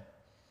man.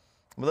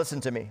 But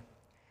listen to me.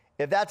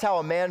 If that's how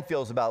a man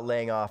feels about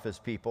laying off his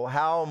people,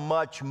 how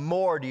much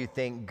more do you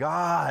think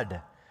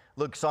God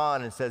looks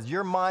on and says,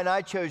 you're mine,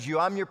 I chose you,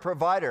 I'm your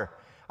provider?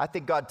 I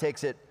think God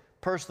takes it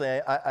personally.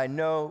 I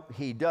know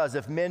he does.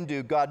 If men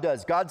do, God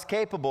does. God's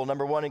capable,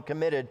 number one, and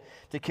committed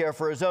to care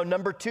for his own.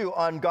 Number two,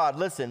 on God.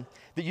 Listen,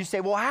 that you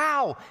say, well,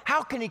 how?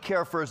 How can he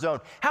care for his own?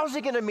 How's he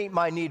going to meet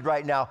my need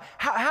right now?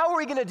 How are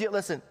we going to do it?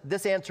 Listen,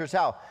 this answer is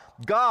how.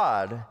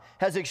 God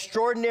has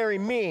extraordinary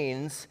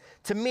means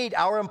to meet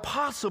our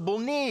impossible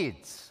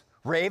needs.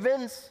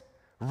 Ravens,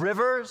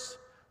 rivers,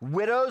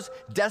 widows,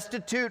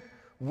 destitute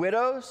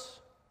widows.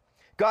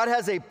 God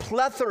has a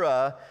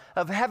plethora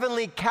of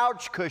heavenly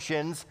couch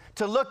cushions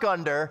to look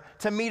under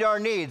to meet our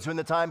needs when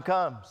the time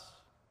comes.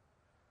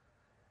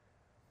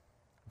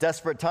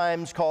 Desperate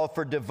times call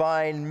for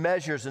divine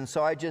measures, and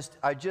so I just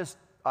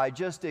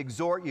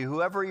exhort you,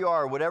 whoever you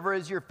are, whatever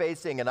it is you're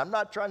facing, and I'm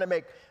not trying to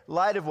make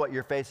light of what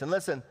you're facing.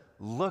 Listen,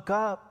 look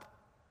up.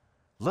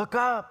 Look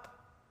up.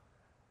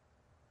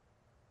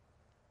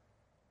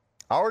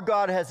 Our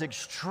God has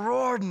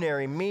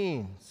extraordinary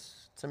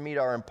means to meet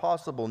our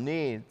impossible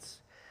needs.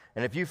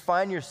 And if you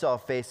find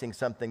yourself facing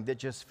something that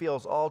just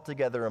feels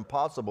altogether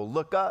impossible,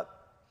 look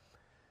up.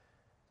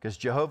 Because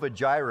Jehovah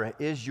Jireh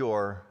is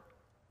your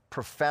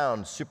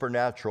profound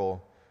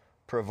supernatural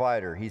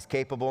provider. He's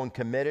capable and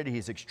committed.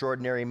 He's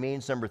extraordinary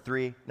means. Number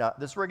three, now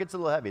this is where it gets a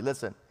little heavy.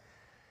 Listen,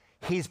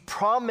 he's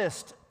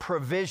promised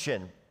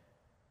provision,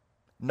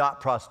 not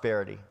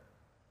prosperity.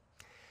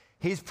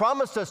 He's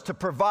promised us to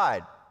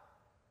provide.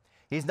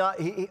 He's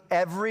not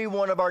every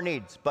one of our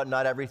needs, but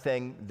not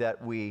everything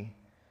that we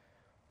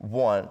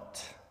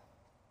want.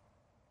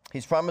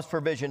 He's promised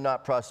provision,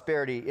 not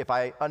prosperity. If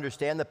I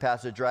understand the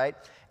passage right,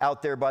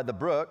 out there by the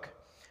brook,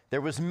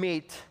 there was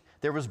meat,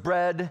 there was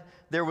bread,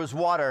 there was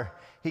water.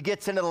 He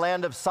gets into the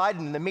land of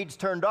Sidon and the meat's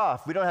turned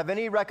off. We don't have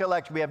any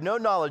recollection. We have no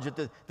knowledge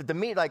that the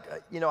meat,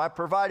 I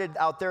provided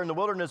out there in the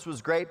wilderness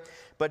was great,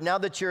 but now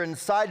that you're in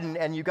Sidon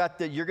and you're going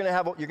to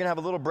have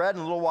a little bread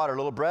and a little water, a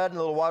little bread and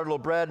a little water, a little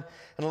bread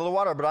and a little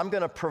water, but I'm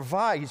going to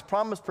provide. He's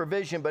promised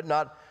provision, but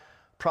not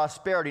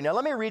prosperity. Now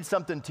let me read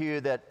something to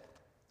you that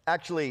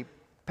actually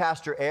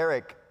Pastor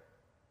Eric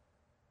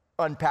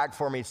unpacked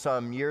for me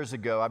some years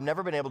ago. I've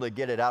never been able to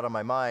get it out of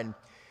my mind.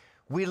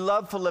 We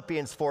love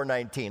Philippians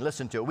 4:19.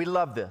 Listen to it. We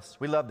love this.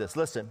 We love this.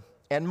 Listen.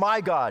 And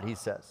my God, he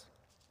says,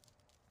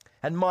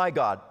 and my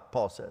God,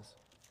 Paul says,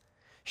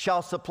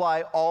 shall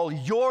supply all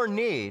your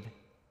need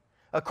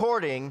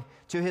according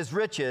to his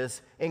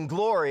riches in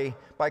glory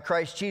by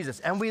Christ Jesus.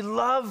 And we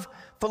love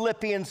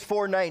Philippians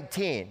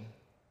 4:19.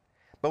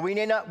 But we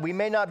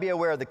may not be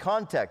aware of the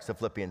context of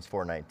Philippians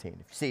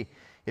 4:19. See,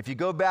 if you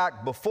go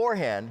back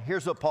beforehand,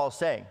 here's what Paul's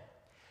saying.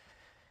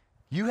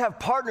 You have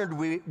partnered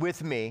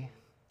with me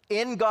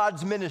in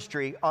God's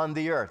ministry on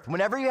the earth.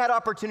 Whenever you had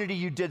opportunity,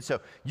 you did so.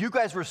 You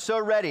guys were so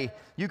ready.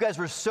 You guys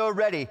were so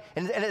ready.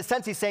 And in a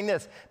sense, he's saying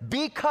this.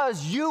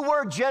 Because you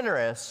were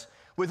generous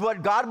with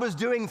what God was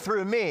doing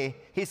through me,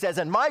 he says,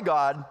 and my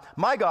God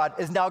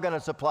is now going to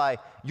supply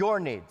your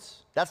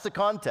needs. That's the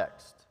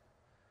context.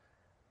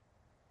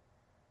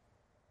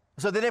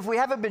 So then if we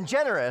haven't been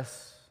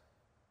generous,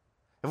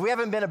 if we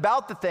haven't been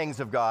about the things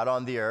of God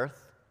on the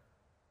earth,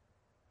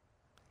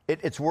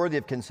 it's worthy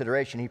of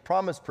consideration. He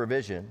promised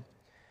provision,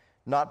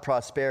 not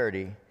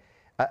prosperity,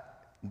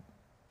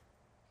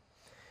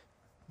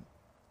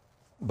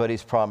 but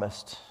he's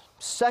promised.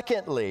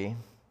 Secondly,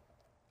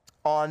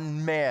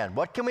 on man.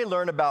 What can we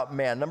learn about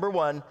man? Number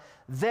one,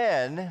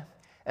 then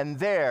and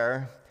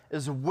there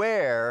is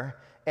where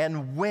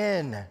and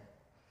when,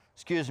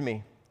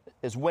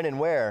 is when and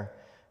where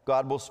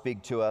God will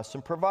speak to us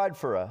and provide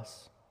for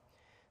us.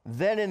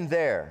 Then and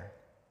there,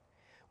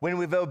 when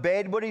we've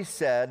obeyed what he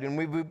said and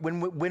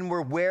when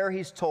we're where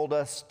he's told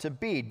us to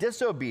be.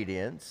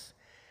 Disobedience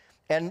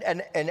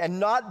and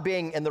not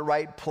being in the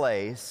right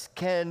place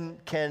can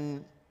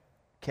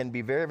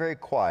be very, very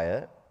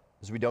quiet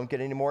as we don't get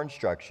any more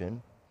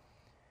instruction,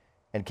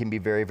 and can be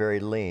very,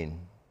 very lean.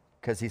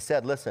 Because he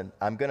said, listen,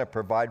 I'm going to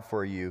provide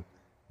for you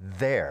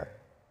there.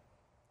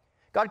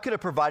 God could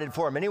have provided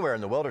for him anywhere in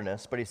the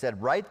wilderness, but he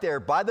said, right there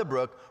by the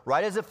brook,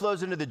 right as it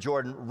flows into the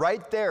Jordan,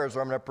 right there is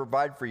where I'm going to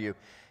provide for you.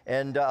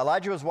 And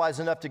Elijah was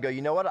wise enough to go,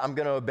 you know what, I'm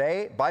going to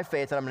obey by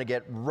faith, and I'm going to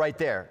get right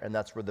there. And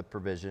that's where the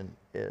provision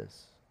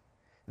is.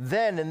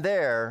 Then and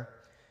there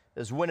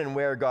is when and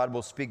where God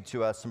will speak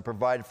to us and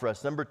provide for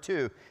us. Number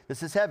two,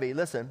 this is heavy,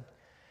 listen.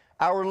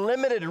 Our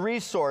limited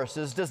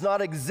resources does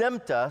not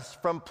exempt us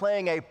from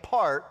playing a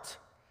part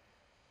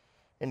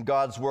in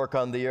God's work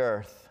on the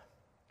earth.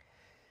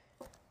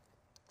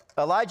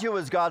 Elijah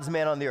was God's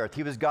man on the earth.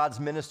 He was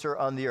God's minister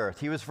on the earth.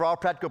 He was, for all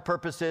practical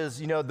purposes,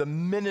 the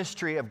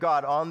ministry of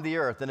God on the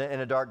earth in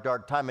a dark,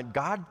 dark time. And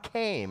God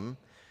came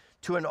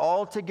to an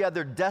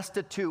altogether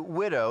destitute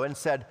widow and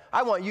said,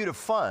 I want you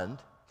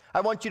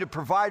to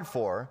provide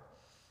for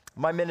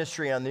my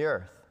ministry on the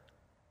earth.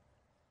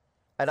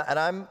 And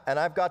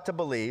I've got to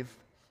believe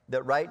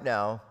that right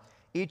now,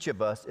 each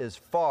of us is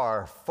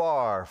far,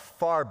 far,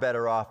 far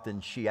better off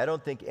than she. I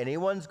don't think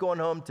anyone's going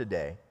home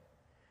today.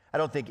 I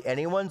don't think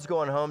anyone's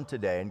going home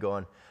today and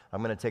going,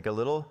 I'm going to take a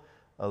little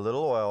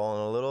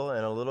oil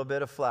and a little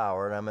bit of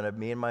flour, and I'm going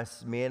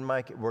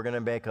to, we're going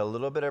to make a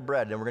little bit of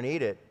bread, and we're going to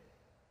eat it,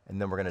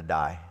 and then we're going to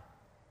die.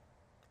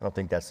 I don't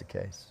think that's the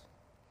case.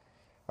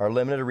 Our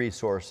limited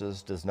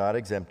resources does not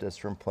exempt us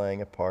from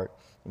playing a part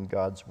in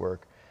God's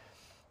work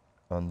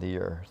on the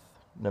earth.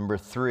 Number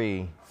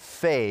 3,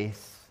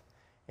 faith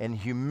and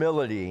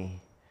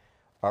humility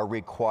are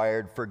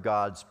required for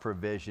God's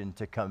provision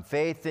to come.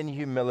 Faith and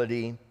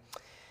humility.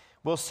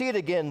 We'll see it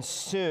again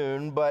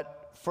soon,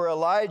 but for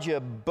Elijah,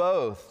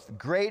 both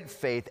great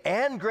faith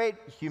and great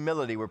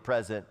humility were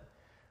present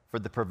for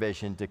the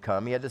provision to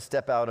come. He had to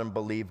step out and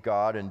believe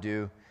God and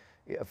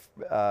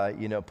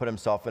put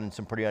himself in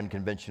some pretty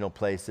unconventional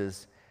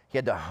places. He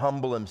had to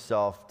humble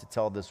himself to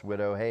tell this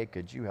widow, hey,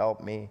 could you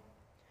help me?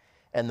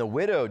 And the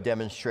widow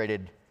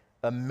demonstrated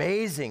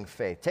amazing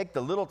faith. Take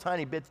the little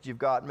tiny bit that you've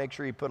got, make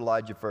sure you put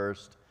Elijah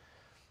first.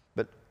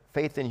 But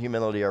faith and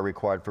humility are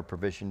required for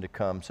provision to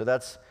come. So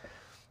that's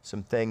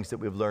some things that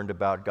we've learned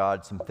about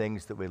God, some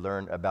things that we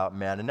learn about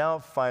man. And now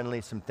finally,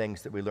 some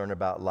things that we learn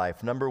about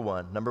life. Number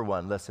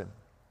one, listen.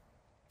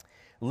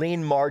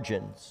 Lean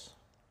margins.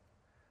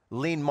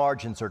 Lean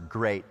margins are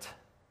great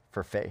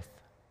for faith.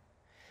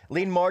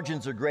 Lean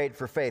margins are great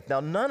for faith. Now,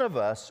 none of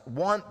us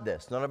want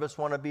this. None of us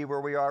want to be where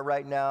we are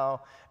right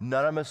now.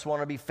 None of us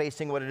want to be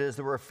facing what it is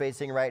that we're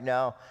facing right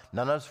now.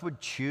 None of us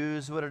would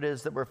choose what it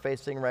is that we're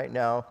facing right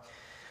now.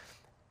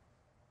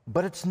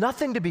 But it's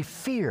nothing to be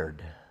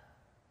feared,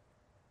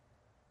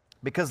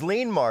 because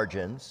lean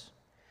margins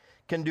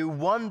can do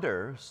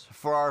wonders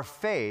for our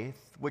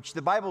faith, which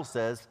the Bible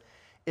says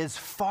is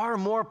far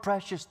more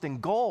precious than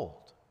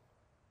gold.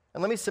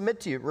 And let me submit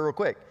to you real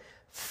quick.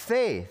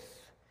 Faith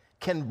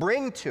can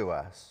bring to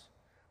us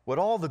what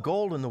all the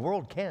gold in the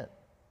world can't.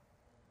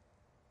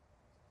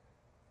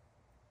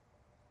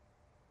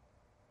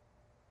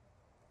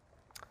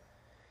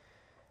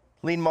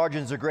 Lean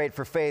margins are great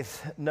for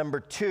faith. Number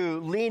 2,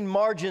 lean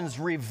margins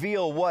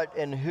reveal what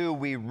and who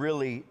we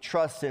really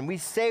trust in. We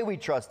say we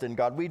trust in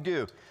God. We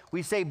do.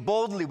 We say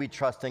boldly we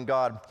trust in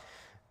God.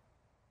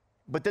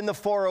 But then the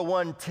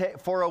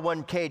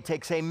 401k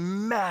takes a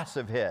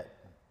massive hit.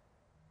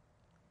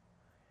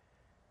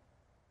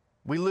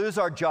 We lose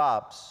our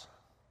jobs.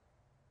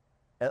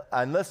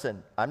 And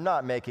listen, I'm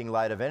not making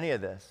light of any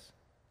of this.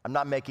 I'm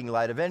not making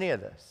light of any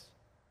of this.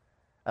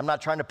 I'm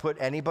not trying to put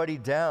anybody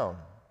down.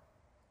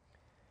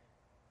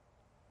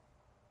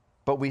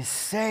 But we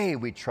say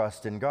we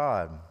trust in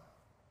God.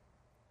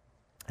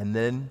 And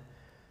then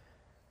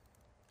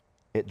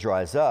it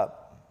dries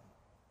up.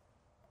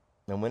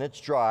 And when it's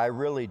dry,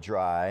 really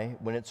dry,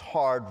 when it's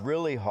hard,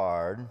 really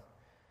hard,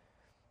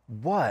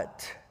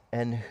 what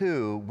and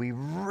who we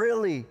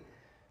really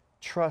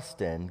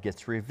trust in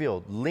gets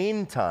revealed.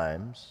 Lean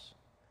times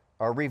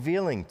are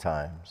revealing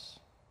times.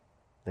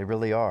 They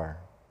really are.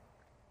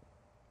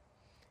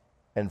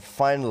 And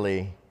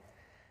finally,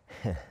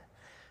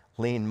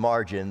 lean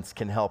margins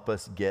can help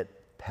us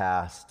get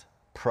past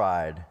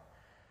pride.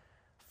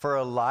 For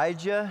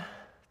Elijah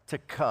to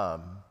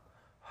come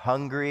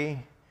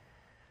hungry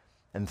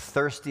and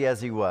thirsty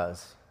as he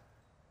was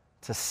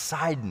to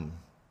Sidon,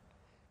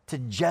 to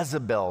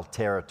Jezebel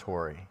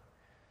territory,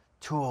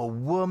 to a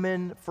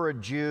woman, for a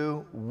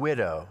Jew,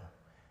 widow,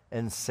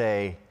 and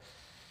say,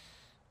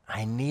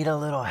 I need a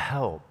little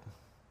help.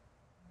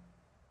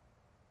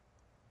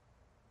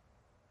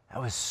 That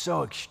was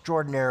so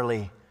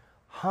extraordinarily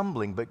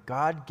humbling, but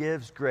God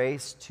gives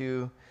grace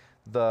to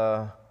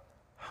the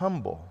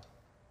humble.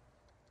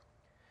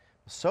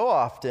 So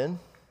often,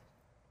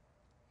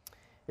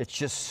 it's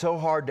just so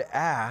hard to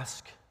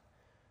ask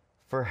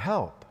for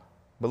help.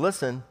 But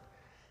listen,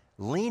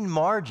 lean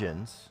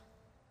margins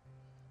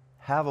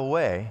have a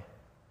way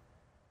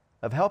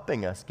of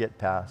helping us get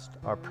past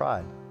our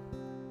pride.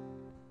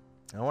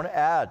 I want to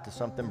add to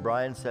something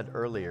Brian said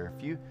earlier.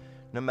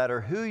 No matter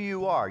who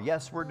you are,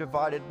 yes, we're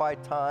divided by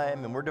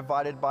time and we're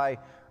divided by,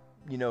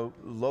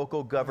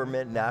 local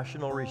government,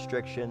 national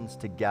restrictions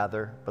to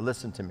gather. But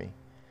listen to me.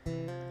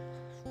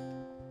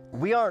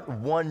 We aren't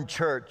one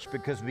church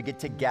because we get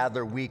to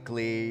gather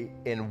weekly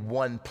in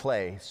one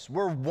place.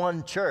 We're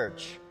one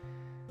church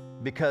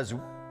because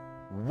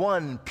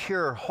one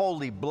pure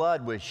holy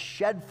blood was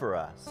shed for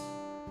us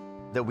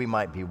that we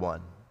might be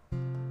one.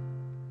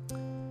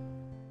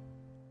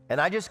 And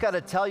I just got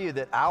to tell you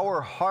that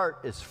our heart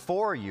is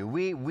for you.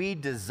 We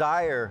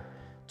desire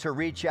to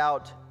reach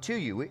out to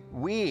you.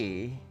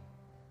 We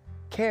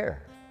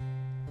care.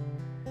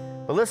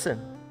 But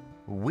listen,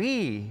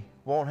 we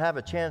won't have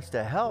a chance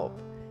to help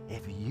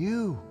if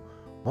you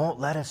won't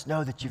let us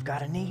know that you've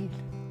got a need.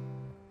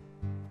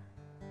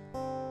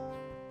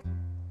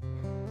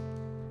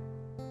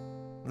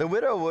 The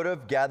widow would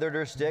have gathered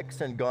her sticks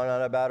and gone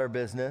on about her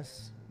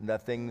business.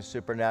 Nothing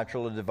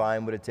supernatural or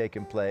divine would have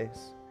taken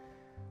place.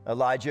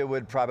 Elijah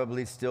would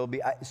probably still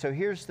be. So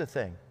here's the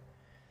thing.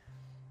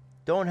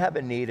 Don't have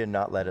a need and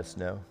not let us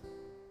know.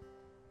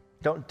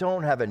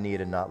 Don't have a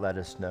need and not let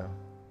us know.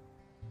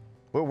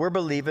 We're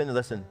believing,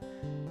 listen,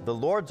 the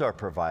Lord's our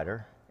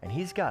provider, and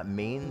He's got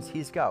means,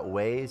 He's got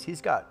ways,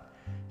 He's got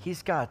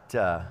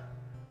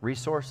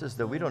resources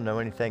that we don't know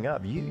anything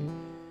of.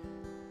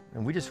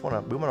 And we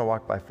want to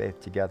walk by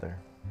faith together.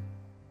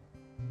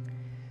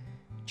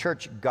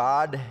 Church,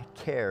 God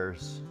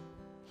cares.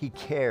 He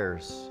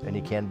cares, and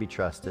He can be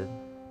trusted.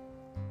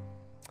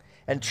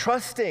 And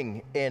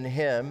trusting in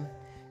Him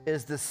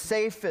is the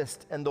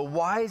safest and the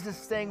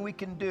wisest thing we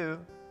can do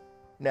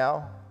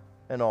now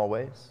and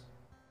always.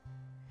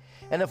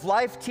 And if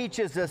life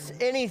teaches us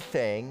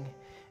anything,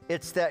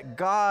 it's that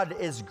God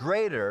is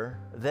greater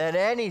than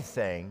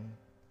anything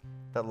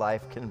that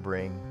life can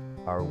bring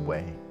our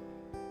way.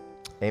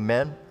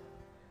 Amen.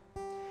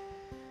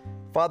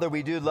 Father,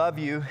 we do love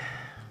You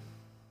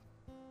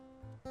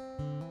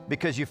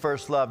because You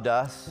first loved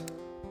us.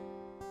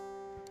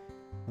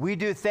 We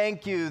do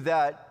thank You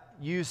that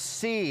You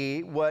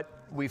see what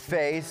we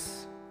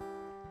face,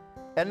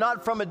 and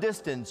not from a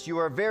distance. You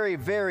are very,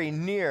 very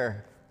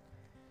near.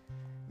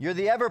 You're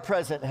the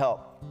ever-present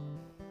help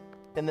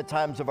in the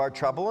times of our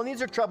trouble, and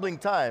these are troubling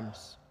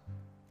times.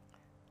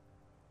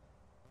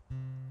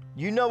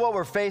 You know what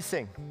we're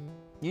facing.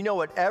 You know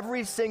what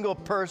every single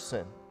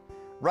person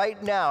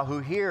right now who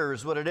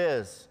hears what it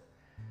is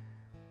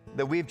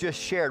that we've just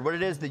shared, what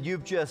it is that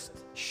You've just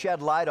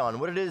shed light on,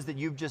 what it is that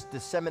You've just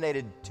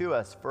disseminated to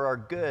us for our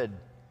good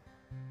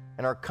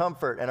and our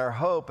comfort and our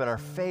hope and our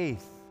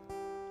faith.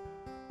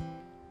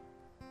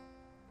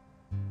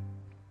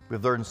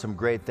 We've learned some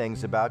great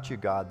things about You,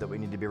 God, that we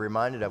need to be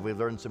reminded of. We've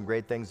learned some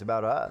great things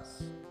about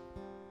us.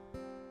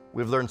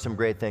 We've learned some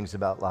great things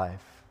about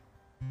life.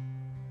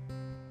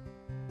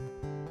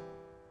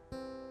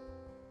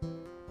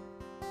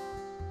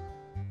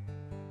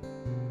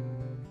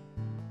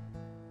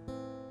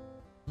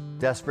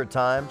 Desperate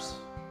times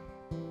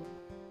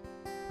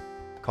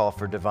call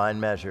for divine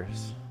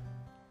measures.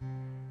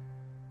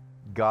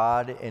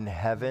 God in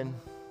heaven,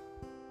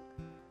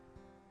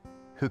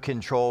 who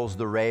controls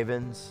the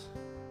ravens,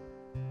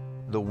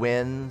 the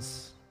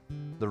winds,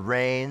 the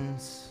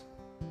rains,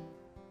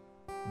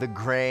 the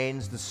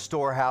grains, the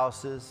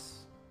storehouses,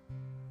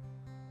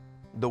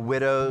 the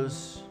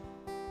widows,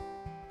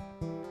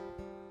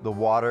 the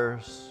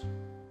waters,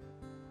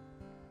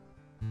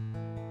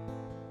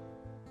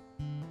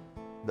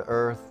 the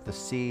earth, the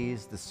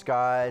seas, the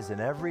skies,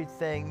 and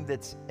everything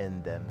that's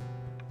in them.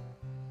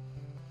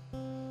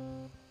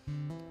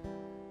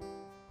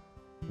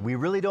 We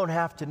really don't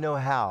have to know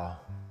how.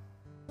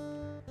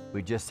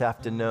 We just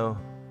have to know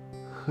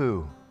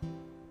who.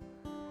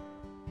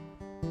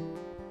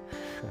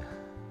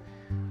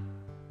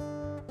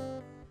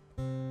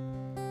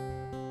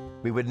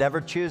 We would never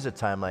choose a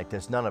time like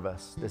this, none of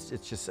us.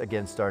 It's just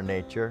against our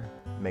nature.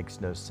 Makes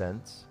no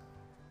sense.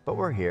 But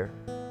we're here.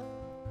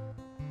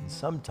 And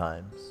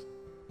sometimes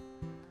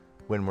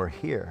when we're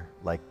here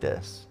like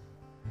this,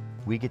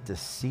 we get to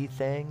see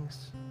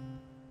things.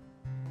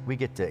 We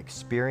get to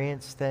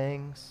experience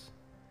things.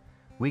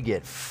 We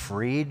get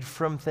freed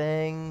from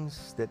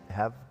things that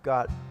have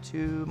got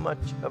too much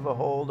of a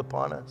hold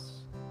upon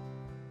us.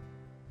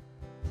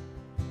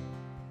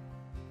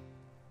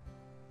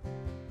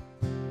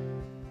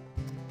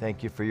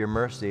 Thank You for Your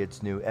mercy.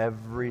 It's new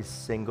every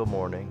single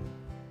morning.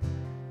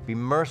 Be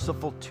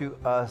merciful to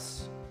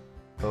us,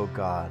 O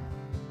God.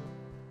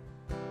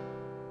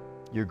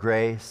 Your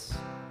grace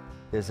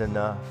is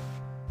enough.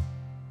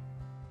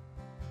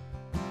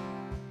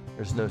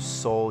 There's no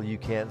soul You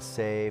can't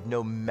save,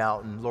 no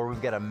mountain. Lord,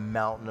 we've got a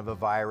mountain of a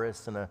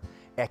virus and an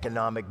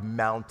economic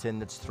mountain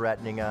that's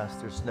threatening us.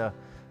 There's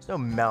no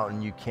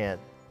mountain You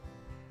can't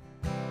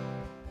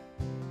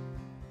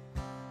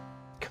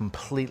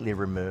completely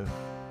remove.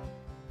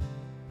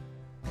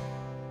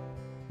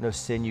 No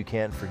sin You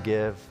can't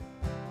forgive.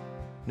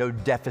 No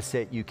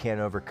deficit You can't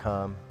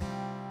overcome.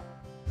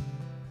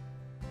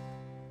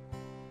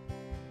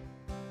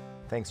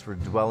 Thanks for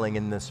dwelling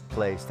in this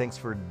place. Thanks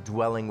for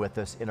dwelling with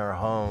us in our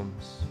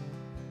homes.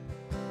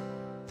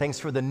 Thanks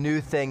for the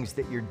new things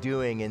that You're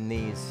doing in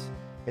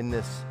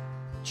this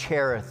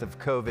cherith of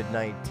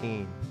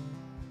COVID-19.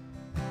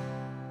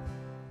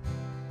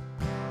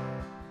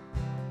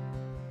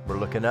 We're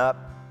looking up.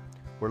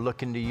 We're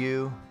looking to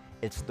You.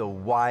 It's the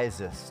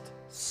wisest,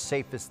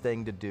 safest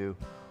thing to do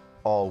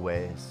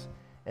always.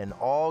 And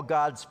all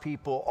God's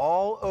people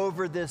all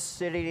over this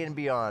city and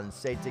beyond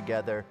say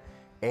together,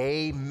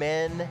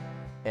 amen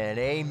and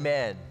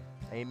amen.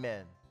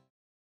 Amen.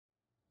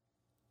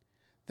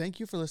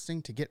 Thank you for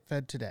listening to Get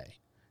Fed Today.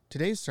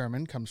 Today's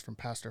sermon comes from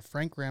Pastor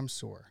Frank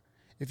Ramseur.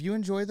 If you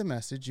enjoy the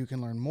message, you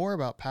can learn more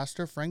about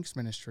Pastor Frank's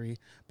ministry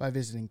by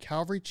visiting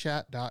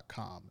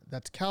calvarychat.com.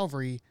 That's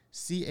Calvary,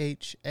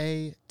 CHATT.com.